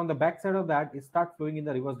fluids from the back side of that is start flowing in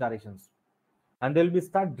the reverse directions, and they'll be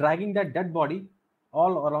start dragging that dead body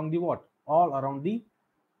all around the what? All around the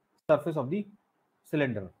surface of the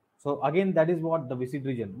cylinder. So again, that is what the viscid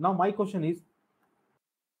region. Now my question is,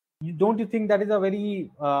 don't you think that is a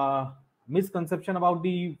very misconception about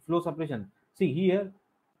the flow separation? See, here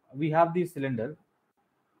we have the cylinder,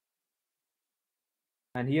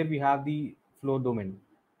 and here we have the flow domain.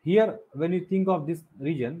 Here, when you think of this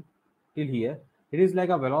region till here, it is like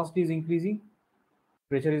a velocity is increasing,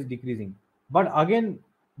 pressure is decreasing. But again,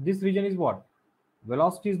 this region is what?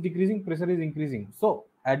 Velocity is decreasing, pressure is increasing. So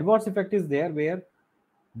adverse effect is there where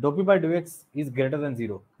dou P by dou X is greater than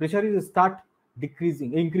 0. Pressure is start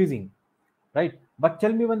increasing, right? But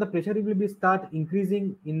tell me when the pressure will be start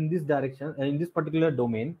increasing in this direction, in this particular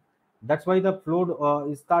domain, that's why the flow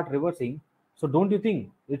is start reversing. So don't you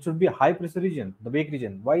think it should be a high pressure region, the wake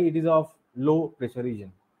region? Why it is of low pressure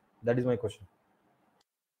region? That is my question.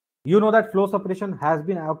 You know that flow separation has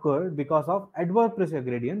been occurred because of adverse pressure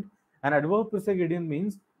gradient, An adverse pressure gradient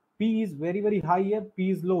means P is very, very high here,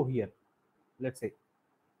 P is low here, let's say.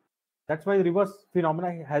 That's why the reverse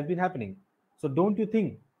phenomena has been happening. So don't you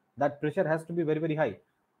think that pressure has to be very, very high?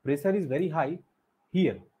 Pressure is very high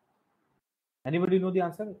here. Anybody know the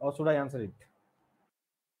answer, or should I answer it?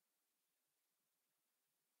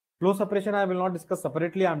 Flow separation I will not discuss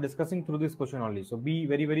separately. I am discussing through this question only. So be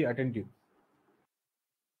very, very attentive.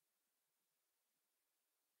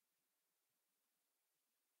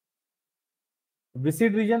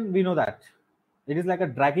 Viscid region, we know that it is like a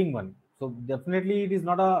dragging one. So definitely it is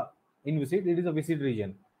not a inviscid, it is a viscid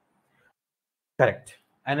region. Correct.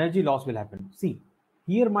 Energy loss will happen. See,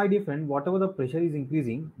 here, my dear friend, whatever the pressure is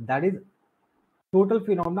increasing, that is total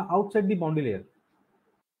phenomena outside the boundary layer,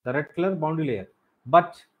 the red color boundary layer.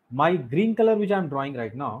 But my green color, which I am drawing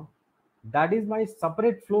right now, that is my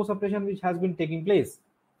separate flow separation which has been taking place.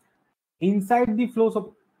 Inside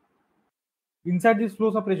the inside this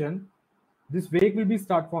flow separation, this wake will be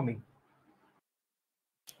start forming.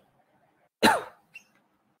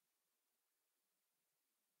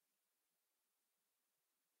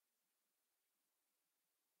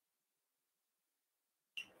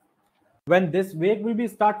 When this wake will be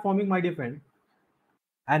start forming, my dear friend,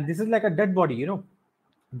 and this is like a dead body, you know,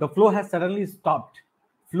 the flow has suddenly stopped.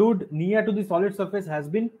 Fluid near to the solid surface has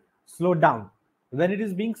been slowed down. When it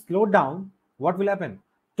is being slowed down, what will happen?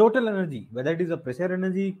 Total energy, whether it is a pressure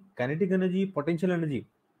energy, kinetic energy, potential energy,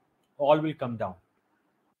 all will come down.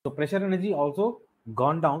 So pressure energy also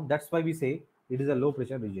gone down. That's why we say it is a low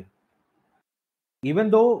pressure region. Even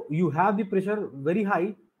though you have the pressure very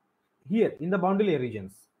high here in the boundary layer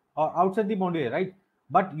regions or outside the boundary layer, right?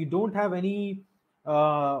 But you don't have any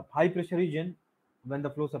high pressure region when the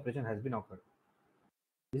flow separation has been occurred.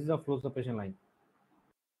 This is a flow separation line.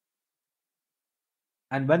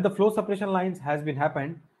 And when the flow separation lines has been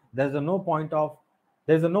happened, there's a no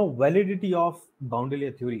validity of boundary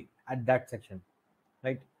layer theory at that section,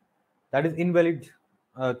 right? That is invalid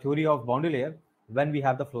theory of boundary layer when we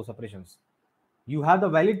have the flow separations. You have the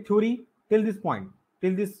valid theory till this point,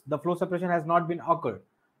 till this the flow separation has not been occurred.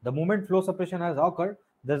 The moment flow separation has occurred,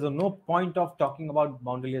 there's no point of talking about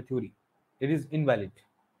boundary layer theory. It is invalid,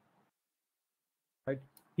 right?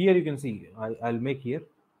 Here you can see, I'll make here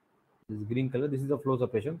this green color. This is the flow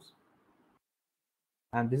separations,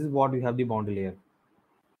 and this is what we have the boundary layer,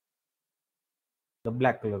 the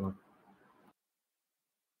black color one.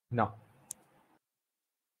 Now,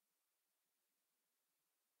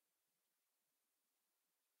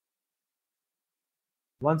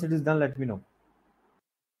 once it is done, let me know.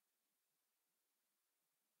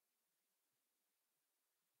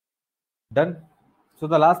 Done. So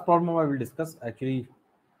the last problem I will discuss, actually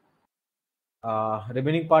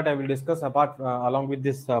remaining part I will discuss apart along with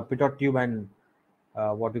this pitot tube and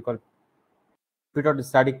what we call pitot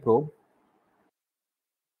static probe.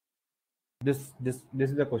 This is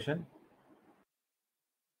the question.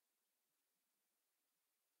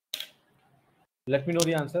 Let me know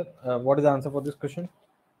the answer. What is the answer for this question?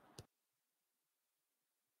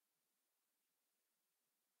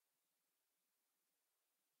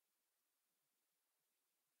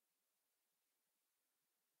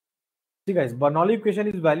 See guys, Bernoulli equation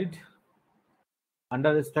is valid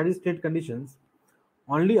under steady state conditions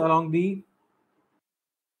only along the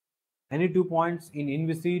any 2 points in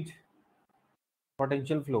inviscid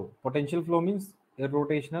potential flow. Potential flow means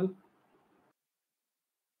irrotational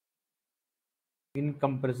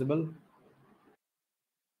incompressible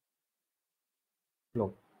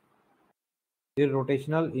flow.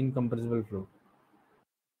 Irrotational incompressible flow.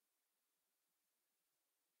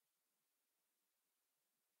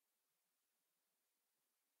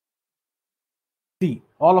 See,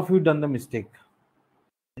 all of you done the mistake.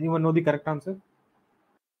 Anyone know the correct answer?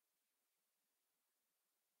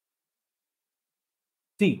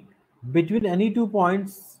 See, between any 2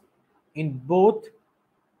 points in both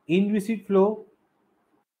inviscid flow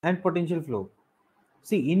and potential flow.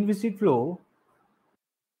 See, inviscid flow,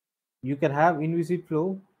 you can have inviscid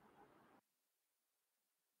flow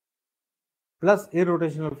plus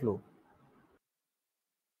irrotational flow.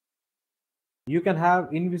 You can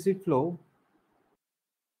have inviscid flow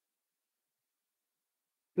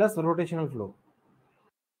plus rotational flow.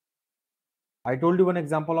 I told you one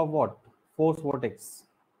example of what? Force vortex.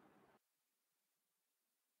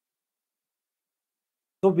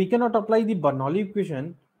 So we cannot apply the Bernoulli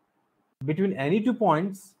equation between any 2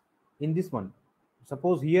 points in this one.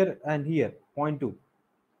 Suppose here and here, point 2.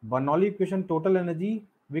 Bernoulli equation total energy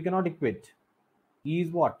we cannot equate. E is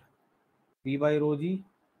what? P by rho g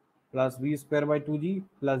plus v square by 2g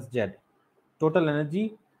plus z. Total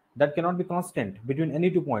energy that cannot be constant between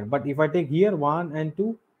any 2 points. But if I take here 1 and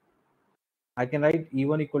 2, I can write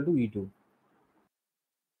E1 equal to E2.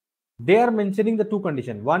 They are mentioning the two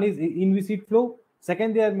conditions. One is inviscid flow.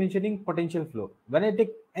 Second, they are mentioning potential flow. When I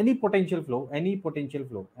take any potential flow,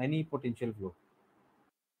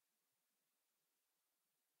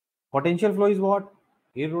 potential flow is what?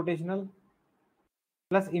 Irrotational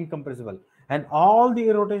plus incompressible. And all the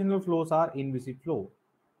irrotational flows are inviscid flow.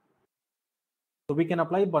 So we can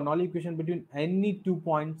apply Bernoulli equation between any 2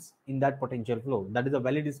 points in that potential flow. That is a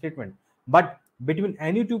valid statement. But between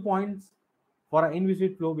any 2 points for an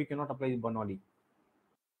inviscid flow, we cannot apply Bernoulli.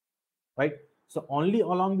 Right? So only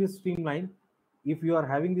along this streamline, if you are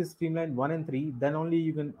having this streamline 1 and 3, then only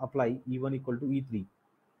you can apply E1 equal to E3.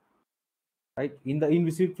 Right? In the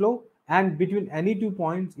inviscid flow, and between any 2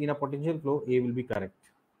 points in a potential flow, A will be correct.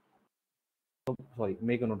 So, sorry,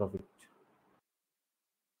 make a note of it.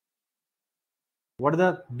 What is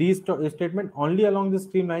the D statement? Only along the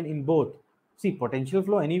streamline in both. See, potential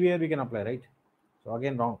flow anywhere we can apply, right? So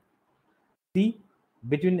again wrong. C,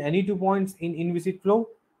 between any 2 points in inviscid flow,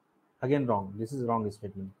 again wrong. This is wrong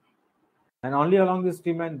statement. And only along this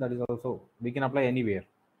streamline, that is also we can apply anywhere.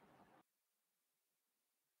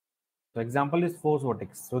 So example is force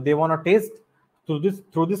vortex. So they want to test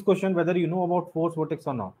through this question whether you know about force vortex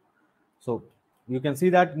or not. So you can see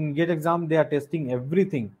that in GATE exam they are testing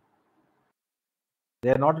everything. They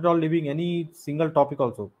are not at all leaving any single topic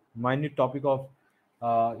also, minute topic of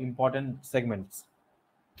important segments.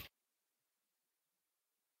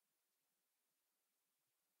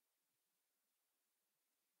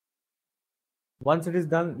 Once it is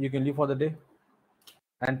done, you can leave for the day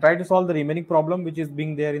and try to solve the remaining problem which is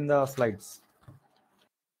being there in the slides.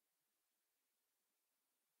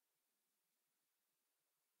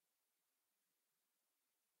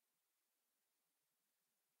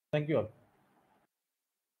 Thank you all.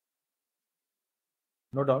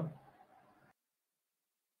 No doubt.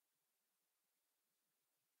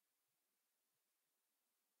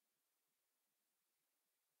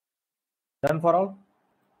 Done for all?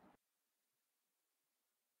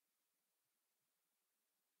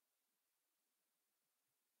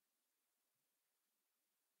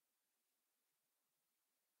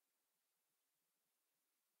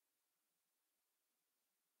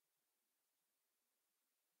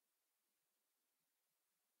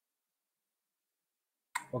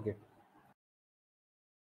 Okay.